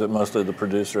you, or was it mostly the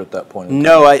producer at that point?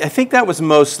 No, I think that was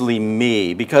mostly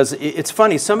me, because it's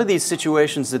funny, some of these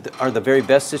situations that are the very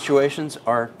best situations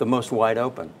are the most wide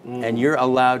open, and you're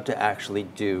allowed to actually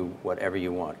do whatever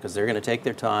you want, because they're going to take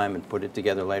their time and put it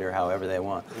together later however they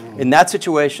want. In that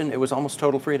situation, it was almost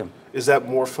total freedom. Is that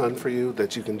more fun for you,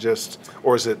 that you can just,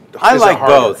 or is it I is it like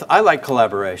harder? both. I like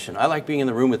collaboration. I like being in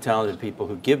the room with talented people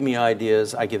who give me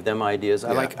ideas, I give them ideas.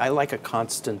 Yeah. I like a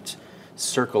constant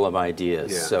circle of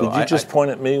I-ideas. Yeah. So Did you just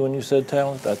point at me when you said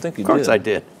talent? I think you did. Of course I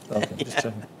did. Okay, just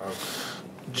checking.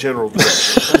 General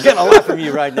direction. I'm getting a lot from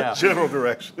you right now. General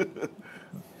direction.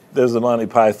 There's a Monty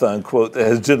Python quote that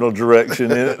has general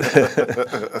direction in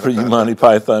it for you Monty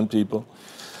Python people.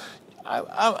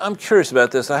 I'm curious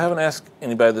about this. I haven't asked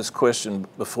anybody this question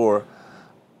before.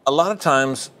 A lot of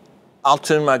times, I'll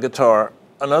tune my guitar,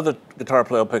 another guitar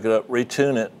player will pick it up,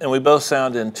 retune it, and we both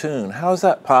sound in tune. How is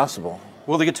that possible?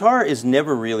 Well, the guitar is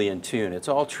never really in tune. It's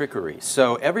all trickery.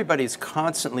 So everybody's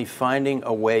constantly finding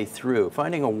a way through,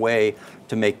 finding a way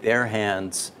to make their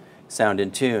hands sound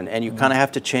in tune. And you kind of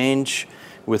have to change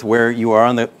with where you are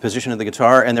on the position of the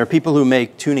guitar. And there are people who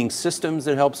make tuning systems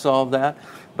that help solve that.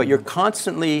 But you're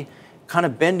constantly kind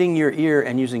of bending your ear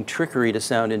and using trickery to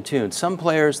sound in tune. Some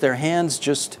players, their hands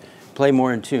just play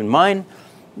more in tune. Mine,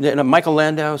 Michael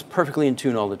Landau, is perfectly in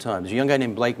tune all the time. There's a young guy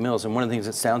named Blake Mills, and one of the things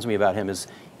that sounds me about him is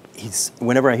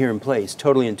whenever I hear him play, he's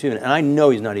totally in tune, and I know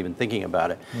he's not even thinking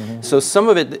about it. So some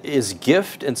of it is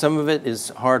gift, and some of it is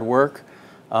hard work,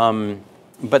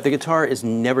 but the guitar is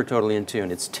never totally in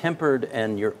tune. It's tempered,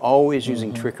 and you're always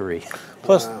using trickery.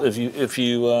 Plus, if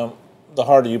you the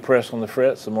harder you press on the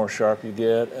frets, the more sharp you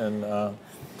get, and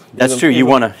That's true. You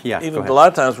want to, yeah. Even go ahead. a lot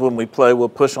of times when we play, we'll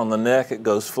push on the neck, it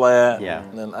goes flat. Yeah.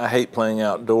 And I hate playing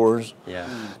outdoors. Yeah.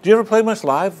 Do you ever play much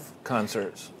live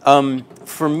concerts?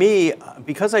 For me,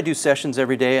 because I do sessions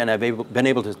every day and I've been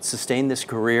able to sustain this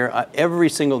career, every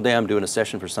single day I'm doing a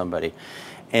session for somebody.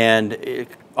 And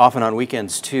often on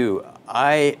weekends too,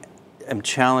 I am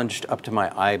challenged up to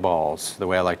my eyeballs, the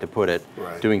way I like to put it,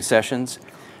 doing sessions.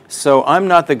 So I'm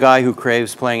not the guy who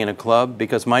craves playing in a club,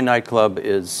 because my nightclub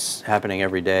is happening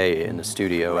every day in the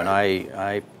studio, and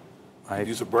I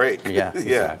Use a break. Yeah,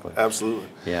 exactly. Absolutely.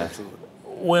 Yeah. Absolutely.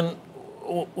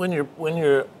 When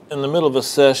you're in the middle of a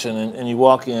session and you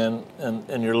walk in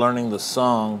and you're learning the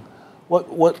song,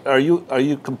 what are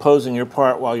you composing your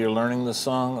part while you're learning the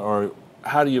song, or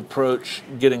how do you approach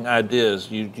getting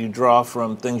ideas? You draw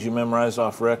from things you memorize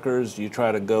off records. You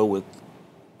try to go with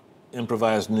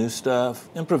improvise new stuff?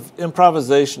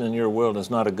 Improvisation in your world is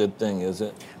not a good thing, is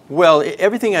it? Well,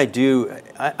 everything I do,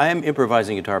 I am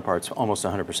improvising guitar parts almost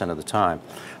 100% of the time.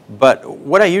 But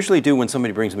what I usually do when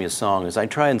somebody brings me a song is I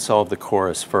try and solve the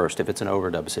chorus first if it's an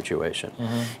overdub situation.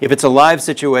 If it's a live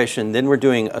situation, then we're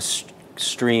doing a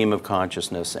stream of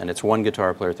consciousness and it's one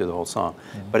guitar player through the whole song.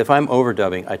 But if I'm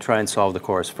overdubbing, I try and solve the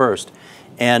chorus first.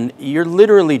 And you're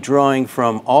literally drawing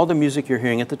from all the music you're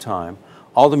hearing at the time,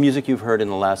 all the music you've heard in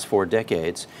the last 4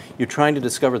 decades. You're trying to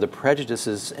discover the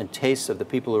prejudices and tastes of the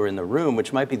people who are in the room,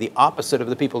 which might be the opposite of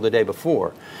the people the day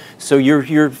before. So you're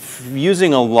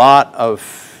using a lot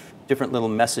of different little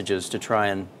messages to try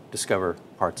and discover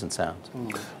parts and sounds.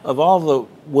 Of all the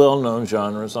well-known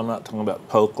genres, I'm not talking about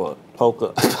polka or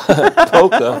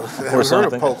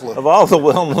something. Of all the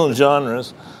well-known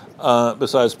genres,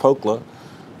 besides polka,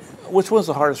 which one's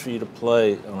the hardest for you to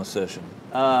play on a session?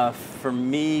 For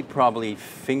me, probably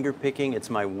finger picking. It's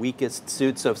my weakest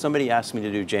suit. So if somebody asks me to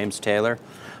do James Taylor,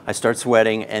 I start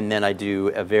sweating, and then I do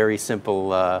a very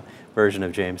simple version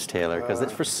of James Taylor because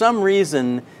for some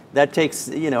reason that takes,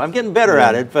 I'm getting better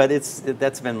at it, but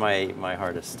that's been my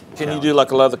hardest. Can you do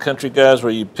like a lot of the country guys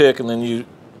where you pick and then you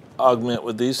augment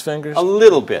with these fingers? A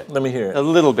little bit. Let me hear it. A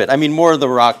little bit. I mean, more of the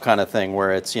rock kind of thing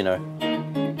where it's, Yeah.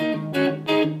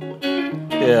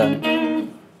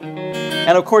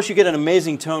 And of course you get an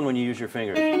amazing tone when you use your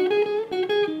fingers.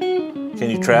 Can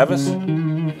you Travis?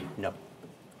 No.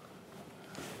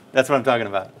 That's what I'm talking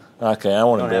about. Okay, I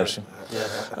won't embarrass you.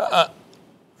 Yeah.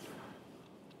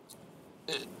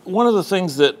 One of the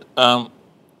things that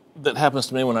that happens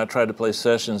to me when I try to play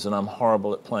sessions, and I'm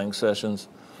horrible at playing sessions,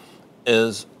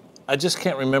 is I just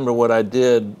can't remember what I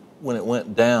did when it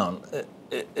went down.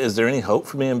 Is there any hope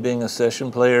for me in being a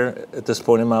session player at this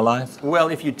point in my life? Well,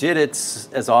 if you did it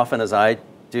as often as I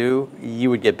do, you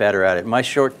would get better at it. My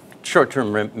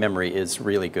short-term memory is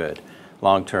really good.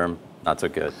 Long-term, not so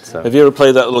good. So. Have you ever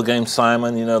played that little game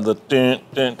Simon? You know, the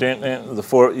the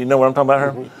four. You know what I'm talking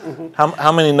about, her?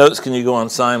 How many notes can you go on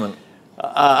Simon?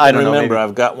 I don't remember. know.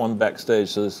 I've got one backstage,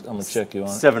 so I'm gonna check you on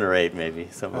it. 7 or 8, maybe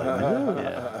something like that.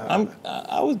 Yeah.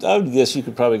 I would guess you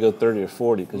could probably go 30 or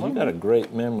 40 because you got a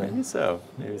great memory. Maybe so.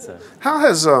 Maybe so. How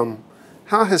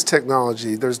has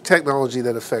technology? There's technology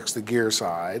that affects the gear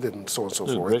side and so on and so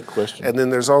That's a forth. great question. And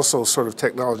then there's also sort of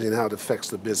technology and how it affects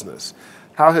the business.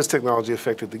 How has technology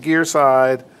affected the gear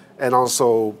side, and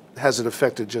also has it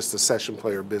affected just the session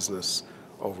player business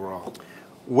overall?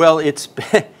 Well, it's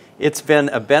been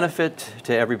a benefit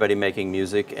to everybody making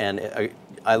music, and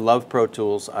I love Pro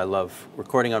Tools. I love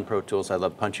recording on Pro Tools. I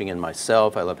love punching in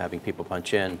myself. I love having people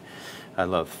punch in.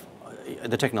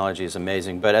 The technology is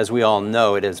amazing, but as we all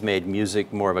know, it has made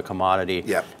music more of a commodity,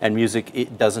 and music,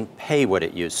 it doesn't pay what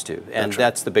it used to, and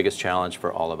that's the biggest challenge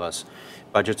for all of us.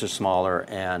 Budgets are smaller,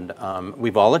 and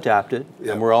we've all adapted,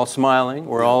 and we're all smiling.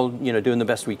 We're all, doing the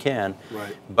best we can.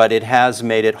 Right. But it has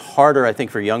made it harder, I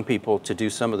think, for young people to do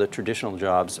some of the traditional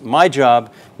jobs. My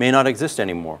job may not exist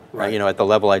anymore. Right. At the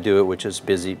level I do it, which is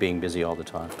being busy all the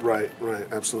time. Right,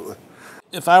 absolutely.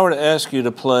 If I were to ask you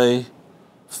to play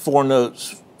 4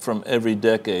 notes from every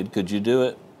decade, could you do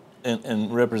it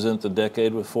and represent the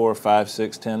decade with 4, 5,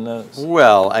 6, 10 notes?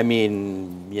 Well, I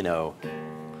mean,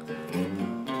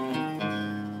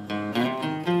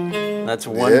 that's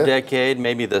one decade.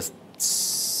 Maybe the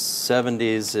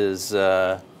 70s is,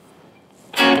 the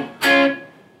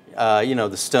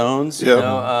Stones.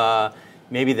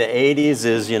 Maybe the 80s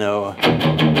is, It's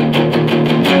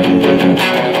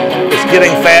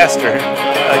getting faster.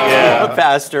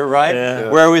 faster, right? Yeah.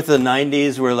 Where with the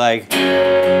 90s, we're like,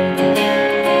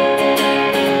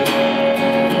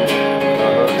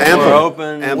 we're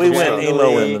open. We went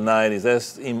emo in the 90s.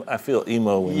 That's I feel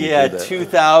emo when you do that.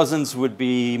 2000s would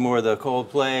be more the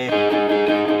Coldplay.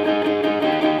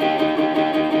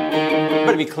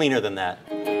 But it'd be cleaner than that.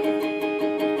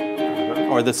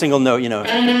 Or the single note,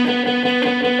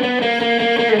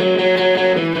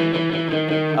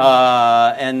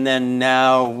 and then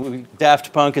now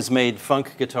Daft Punk has made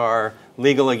funk guitar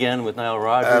legal again with Nile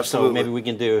Rodgers. Absolutely. So maybe we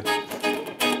can do,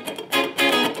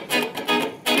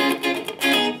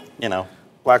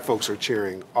 Black folks are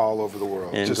cheering all over the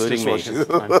world, including me.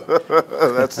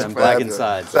 That's I'm black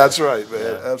inside. So. That's right, man.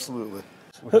 Yeah. Absolutely.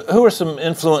 Who are some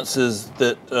influences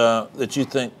that you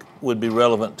think would be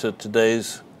relevant to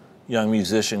today's young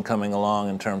musician coming along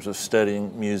in terms of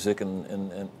studying music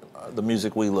and the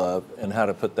music we love and how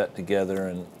to put that together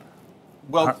and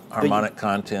harmonic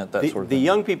content, that sort of thing? The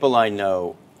young people I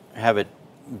know have it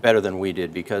better than we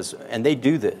did and they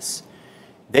do this.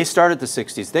 They start at the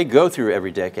 60s. They go through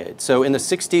every decade. So in the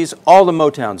 60s, all the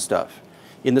Motown stuff.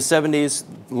 In the 70s,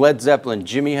 Led Zeppelin,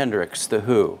 Jimi Hendrix, The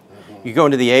Who. You go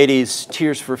into the 80s,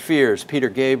 Tears for Fears, Peter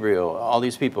Gabriel, all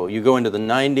these people. You go into the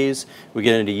 90s, we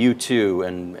get into U2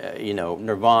 and you know,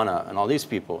 Nirvana and all these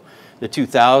people. The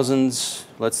 2000s,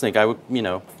 let's think, you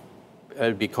know,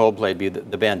 it'd be Coldplay, it'd be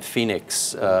the band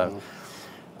Phoenix,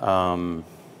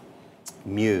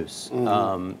 Muse.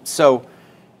 So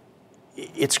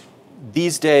it's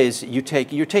these days you're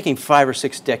taking 5 or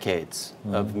 6 decades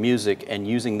of music and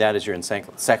using that as your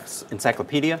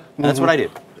encyclopedia. And that's what I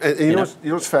do. And you know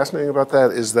what's fascinating about that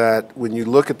is that when you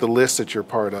look at the list that you're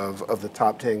part of the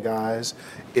top 10 guys,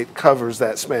 it covers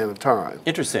that span of time.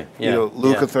 Interesting. Yeah. You know,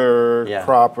 Lukather,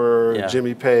 Cropper,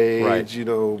 Jimmy Page, right. you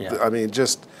know, I mean,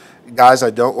 just guys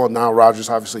well, Nile Rodgers,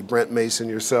 obviously, Brent Mason,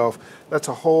 yourself. That's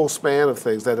a whole span of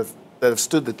things that have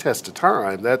stood the test of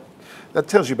time. That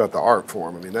tells you about the art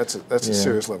form. I mean, that's a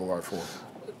serious level art form.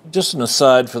 Just an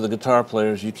aside for the guitar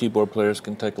players, you keyboard players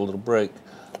can take a little break.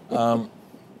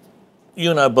 You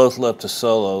and I both love to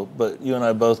solo, but you and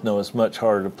I both know it's much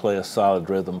harder to play a solid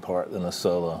rhythm part than a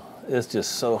solo. It's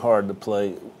just so hard to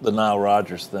play the Nile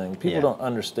Rodgers thing. People don't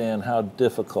understand how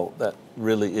difficult that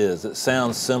really is. It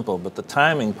sounds simple, but the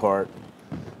timing part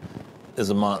is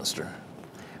a monster.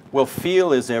 Well,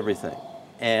 feel is everything.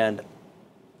 And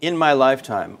in my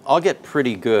lifetime, I'll get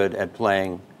pretty good at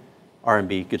playing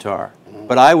R&B guitar,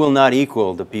 but I will not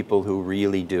equal the people who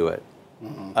really do it.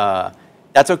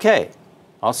 That's okay.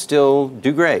 I'll still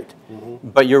do great.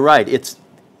 But you're right. It's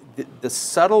the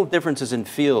subtle differences in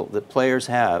feel that players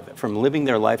have from living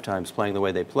their lifetimes playing the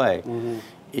way they play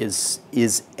is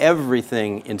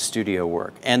everything in studio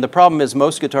work. And the problem is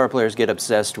most guitar players get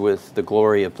obsessed with the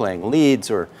glory of playing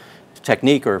leads or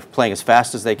technique or playing as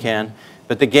fast as they can.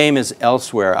 But the game is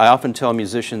elsewhere. I often tell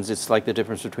musicians it's like the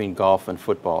difference between golf and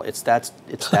football. It's that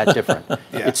different.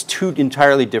 It's two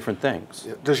entirely different things.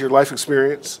 Does your life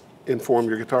experience inform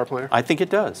your guitar player? I think it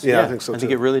does. Yeah, I think so too. I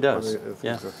think it really does. I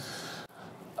think so.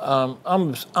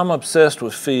 I'm obsessed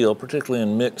with feel, particularly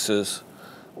in mixes.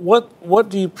 What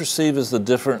do you perceive as the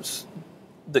difference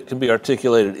that can be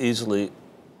articulated easily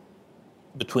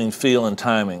between feel and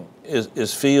timing?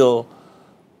 Is feel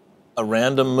a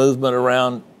random movement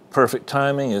around perfect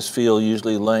timing? Is feel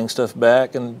usually laying stuff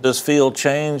back? And does feel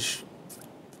change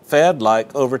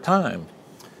fad-like over time?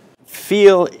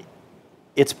 Feel,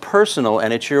 it's personal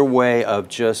and it's your way of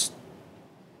just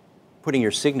putting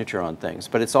your signature on things,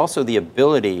 but it's also the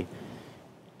ability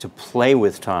to play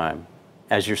with time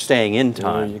as you're staying in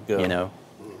time, you know,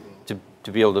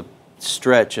 to be able to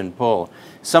stretch and pull.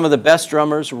 Some of the best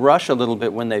drummers rush a little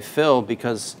bit when they fill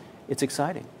because it's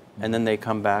exciting, and then they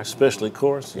come back. Especially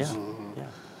choruses. Yeah.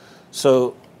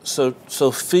 So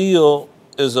feel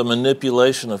is a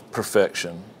manipulation of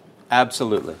perfection.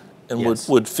 Absolutely. And yes.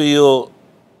 could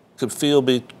feel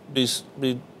be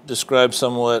described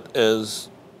somewhat as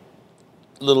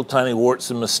little tiny warts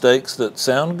and mistakes that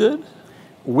sound good?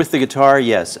 With the guitar,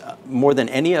 yes. More than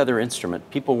any other instrument,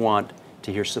 people want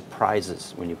to hear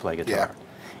surprises when you play guitar.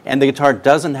 And the guitar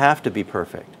doesn't have to be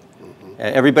perfect.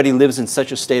 Everybody lives in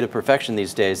such a state of perfection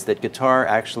these days that guitar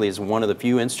actually is one of the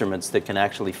few instruments that can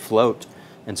actually float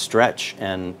and stretch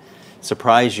and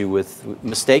surprise you with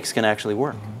mistakes can actually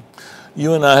work.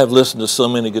 You and I have listened to so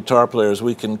many guitar players,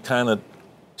 we can kind of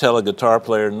tell a guitar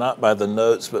player not by the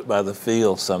notes but by the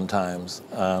feel sometimes,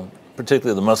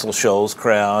 particularly the Muscle Shoals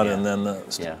crowd and then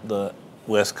the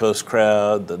West Coast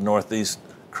crowd, the Northeast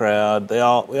crowd. We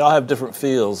all have different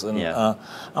feels, and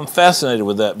I'm fascinated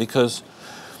with that because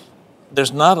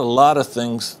there's not a lot of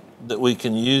things that we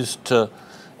can use to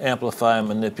amplify and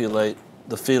manipulate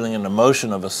the feeling and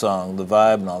emotion of a song, the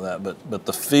vibe and all that, but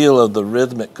the feel of the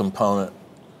rhythmic component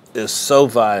is so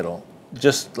vital.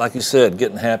 Just like you said,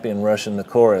 getting happy and rushing the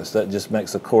chorus, that just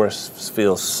makes the chorus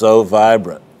feel so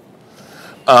vibrant.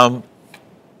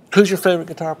 Who's your favorite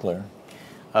guitar player?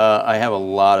 I have a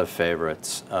lot of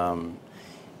favorites.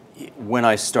 When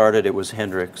I started, it was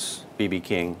Hendrix, B.B.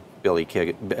 King, Billy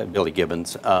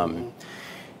Gibbons.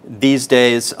 These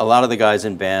days, a lot of the guys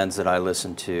in bands that I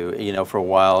listen to, you know, for a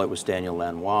while it was Daniel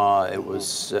Lanois. It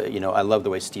was, you know, I love the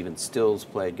way Stephen Stills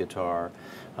played guitar.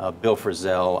 Bill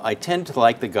Frisell. I tend to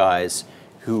like the guys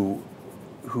who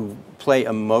play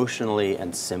emotionally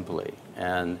and simply,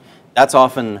 and that's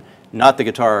often not the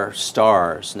guitar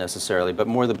stars necessarily, but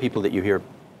more the people that you hear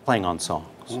playing on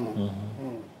songs.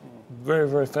 Very,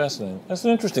 very fascinating. That's an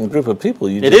interesting group of people.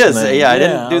 It is. I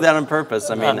didn't do that on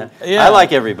purpose. I mean, I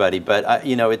like everybody, but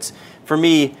you know, it's for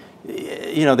me.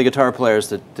 You know, the guitar players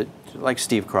that like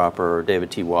Steve Cropper or David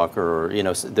T. Walker, or you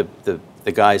know,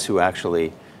 the guys who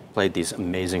actually played these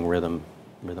amazing rhythm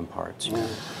parts.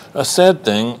 A sad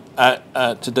thing,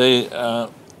 today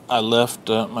I left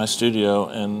my studio,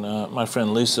 and my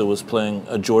friend Lisa was playing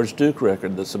a George Duke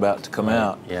record that's about to come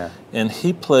out. Yeah. And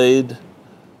he fooled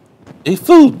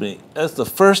me. That's the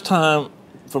first time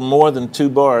for more than 2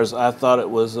 bars I thought it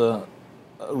was a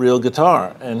real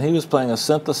guitar. And he was playing a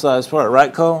synthesized part,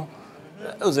 right, Cole?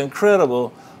 It was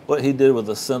incredible what he did with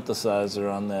the synthesizer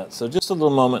on that. So just a little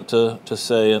moment to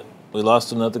say it. We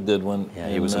lost another good one. Yeah,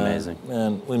 he was amazing.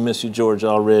 And we miss you, George,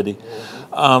 already.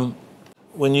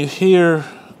 When you hear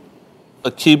a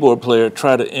keyboard player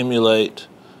try to emulate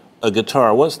a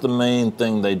guitar, what's the main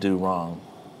thing they do wrong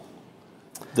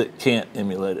that can't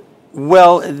emulate it?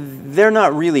 Well, they're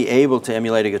not really able to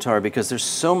emulate a guitar because there's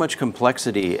so much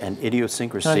complexity and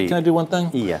idiosyncrasy. Can I do one thing?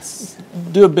 Yes.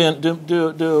 Do a bend.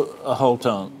 Do a whole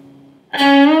tone.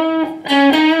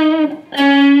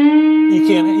 You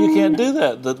can't do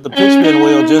that. The pitch bend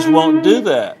wheel just won't do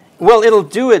that. Well, it'll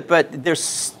do it, but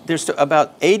there's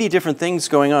about 80 different things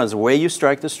going on. It's the way you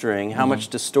strike the string, how much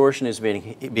distortion is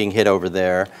being hit over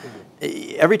there.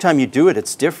 Every time you do it,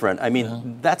 it's different. I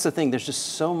mean, that's the thing. There's just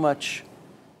so much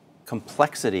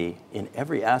complexity in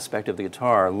every aspect of the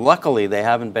guitar. Luckily, they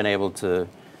haven't been able to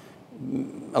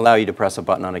allow you to press a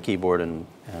button on a keyboard and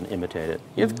imitate it.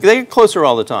 They get closer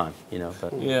all the time, you know.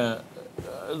 But. Yeah,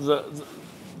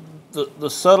 the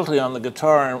subtlety on the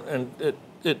guitar, and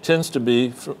it tends to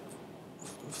be,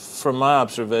 from my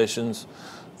observations,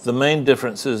 the main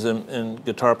differences in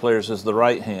guitar players is the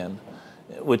right hand,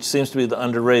 which seems to be the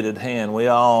underrated hand. We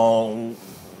all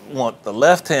want the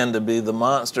left hand to be the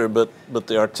monster, but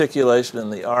the articulation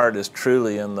and the art is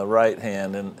truly in the right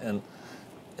hand.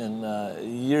 And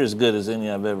you're as good as any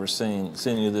I've ever seen.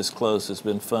 Seeing you this close, it's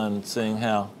been fun seeing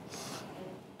how.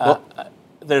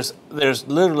 There's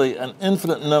literally an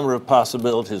infinite number of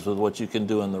possibilities with what you can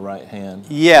do in the right hand.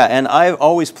 Yeah, and I've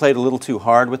always played a little too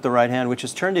hard with the right hand, which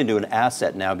has turned into an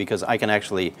asset now because I can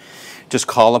actually just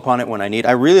call upon it when I need.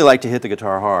 I really like to hit the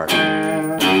guitar hard.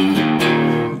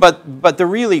 But the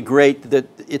really great,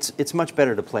 it's much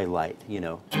better to play light, you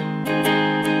know.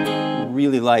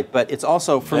 Really light, but it's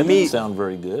also for that me. Doesn't sound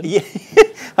very good. Yeah,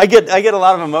 I get a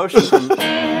lot of emotion from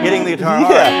hitting the guitar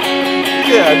hard.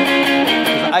 Yeah.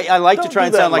 I like to Don't try do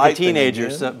and that sound like a light thing teenager,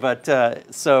 again.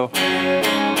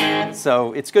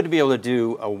 so it's good to be able to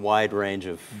do a wide range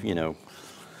of, you know.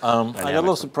 I got a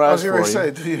little I surprise was for going you. to say,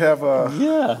 do you have a?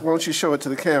 Yeah. Why don't you show it to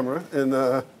the camera? And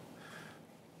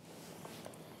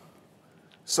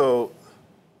so,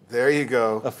 there you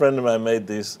go. A friend of mine made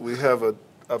these. We have a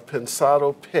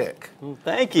Pensado pick.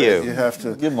 Thank You you. have to.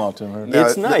 Give them all to her. Now-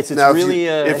 It's nice. It's now, really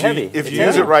heavy. If It's you use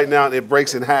heavy. it right now, it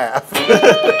breaks in half.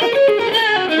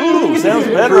 Ooh, sounds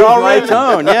better Improved my already.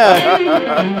 tone, yeah.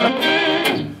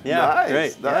 Yeah, Nice,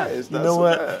 great. nice. You know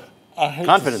what? I hate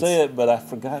Confidence. to say it, but I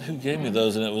forgot who gave me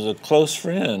those, and it was a close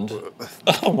friend.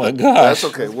 Oh my gosh. That's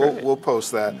okay. We'll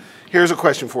post that. Here's a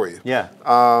question for you. Yeah.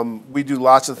 We do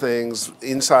lots of things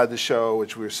inside the show,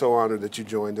 which we're so honored that you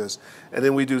joined us, and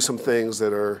then we do some things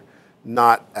that are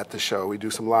not at the show. We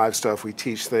do some live stuff. We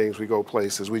teach things. We go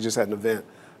places. We just had an event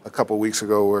a couple weeks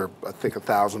ago where I think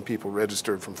 1,000 people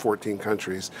registered from 14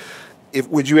 countries.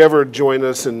 Would you ever join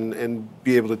us and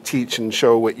be able to teach and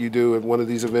show what you do at one of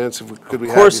these events? Could we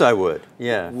Of course have I would.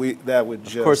 Yeah. that would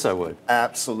just course I would.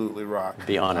 absolutely rock.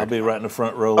 Be I'll honored. be right in the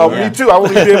front row. Oh, there. me too. I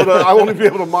won't even be able to. I won't even be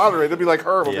able to moderate. It'll be like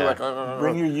Herb. I'll Yeah. be like,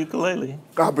 Bring your ukulele.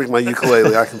 I'll bring my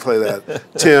ukulele. I can play that.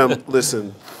 Tim,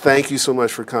 listen, thank you so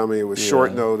much for coming. It was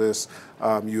short notice.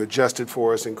 You adjusted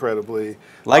for us incredibly.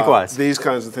 Likewise. These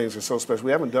kinds of things are so special.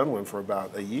 We haven't done one for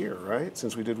about a year, right?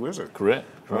 Since we did Wizard. Correct.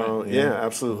 Right. Yeah,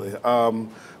 absolutely. I'm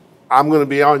going to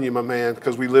be on you, my man,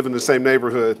 because we live in the same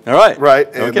neighborhood. All right. Right?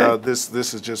 And Okay.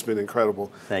 this has just been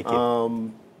incredible. Thank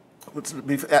you.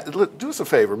 Do us a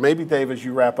favor. Maybe, Dave, as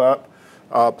you wrap up,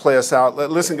 play us out.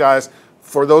 Listen, guys,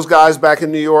 for those guys back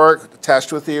in New York, attached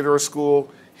to a theater or school,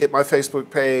 hit my Facebook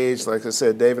page. Like I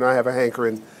said, Dave and I have a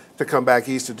hankering to come back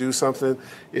east to do something.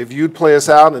 If you'd play us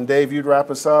out and Dave, you'd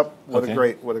wrap us up, what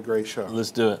a great show.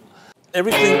 Let's do it.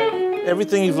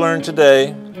 Everything you've learned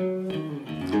today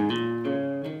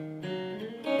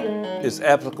is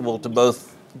applicable to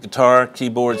both guitar,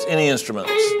 keyboards, any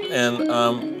instruments. And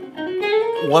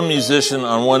one musician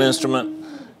on one instrument,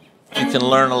 you can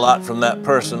learn a lot from that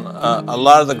person. A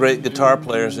lot of the great guitar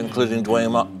players, including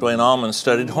Dwayne Allman,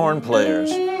 studied horn players.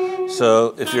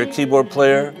 So if you're a keyboard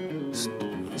player,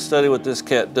 study what this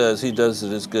cat does. He does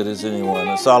it as good as anyone.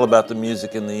 It's all about the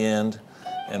music in the end,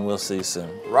 and we'll see you soon.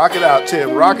 Rock it out,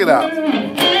 Tim. Rock it out.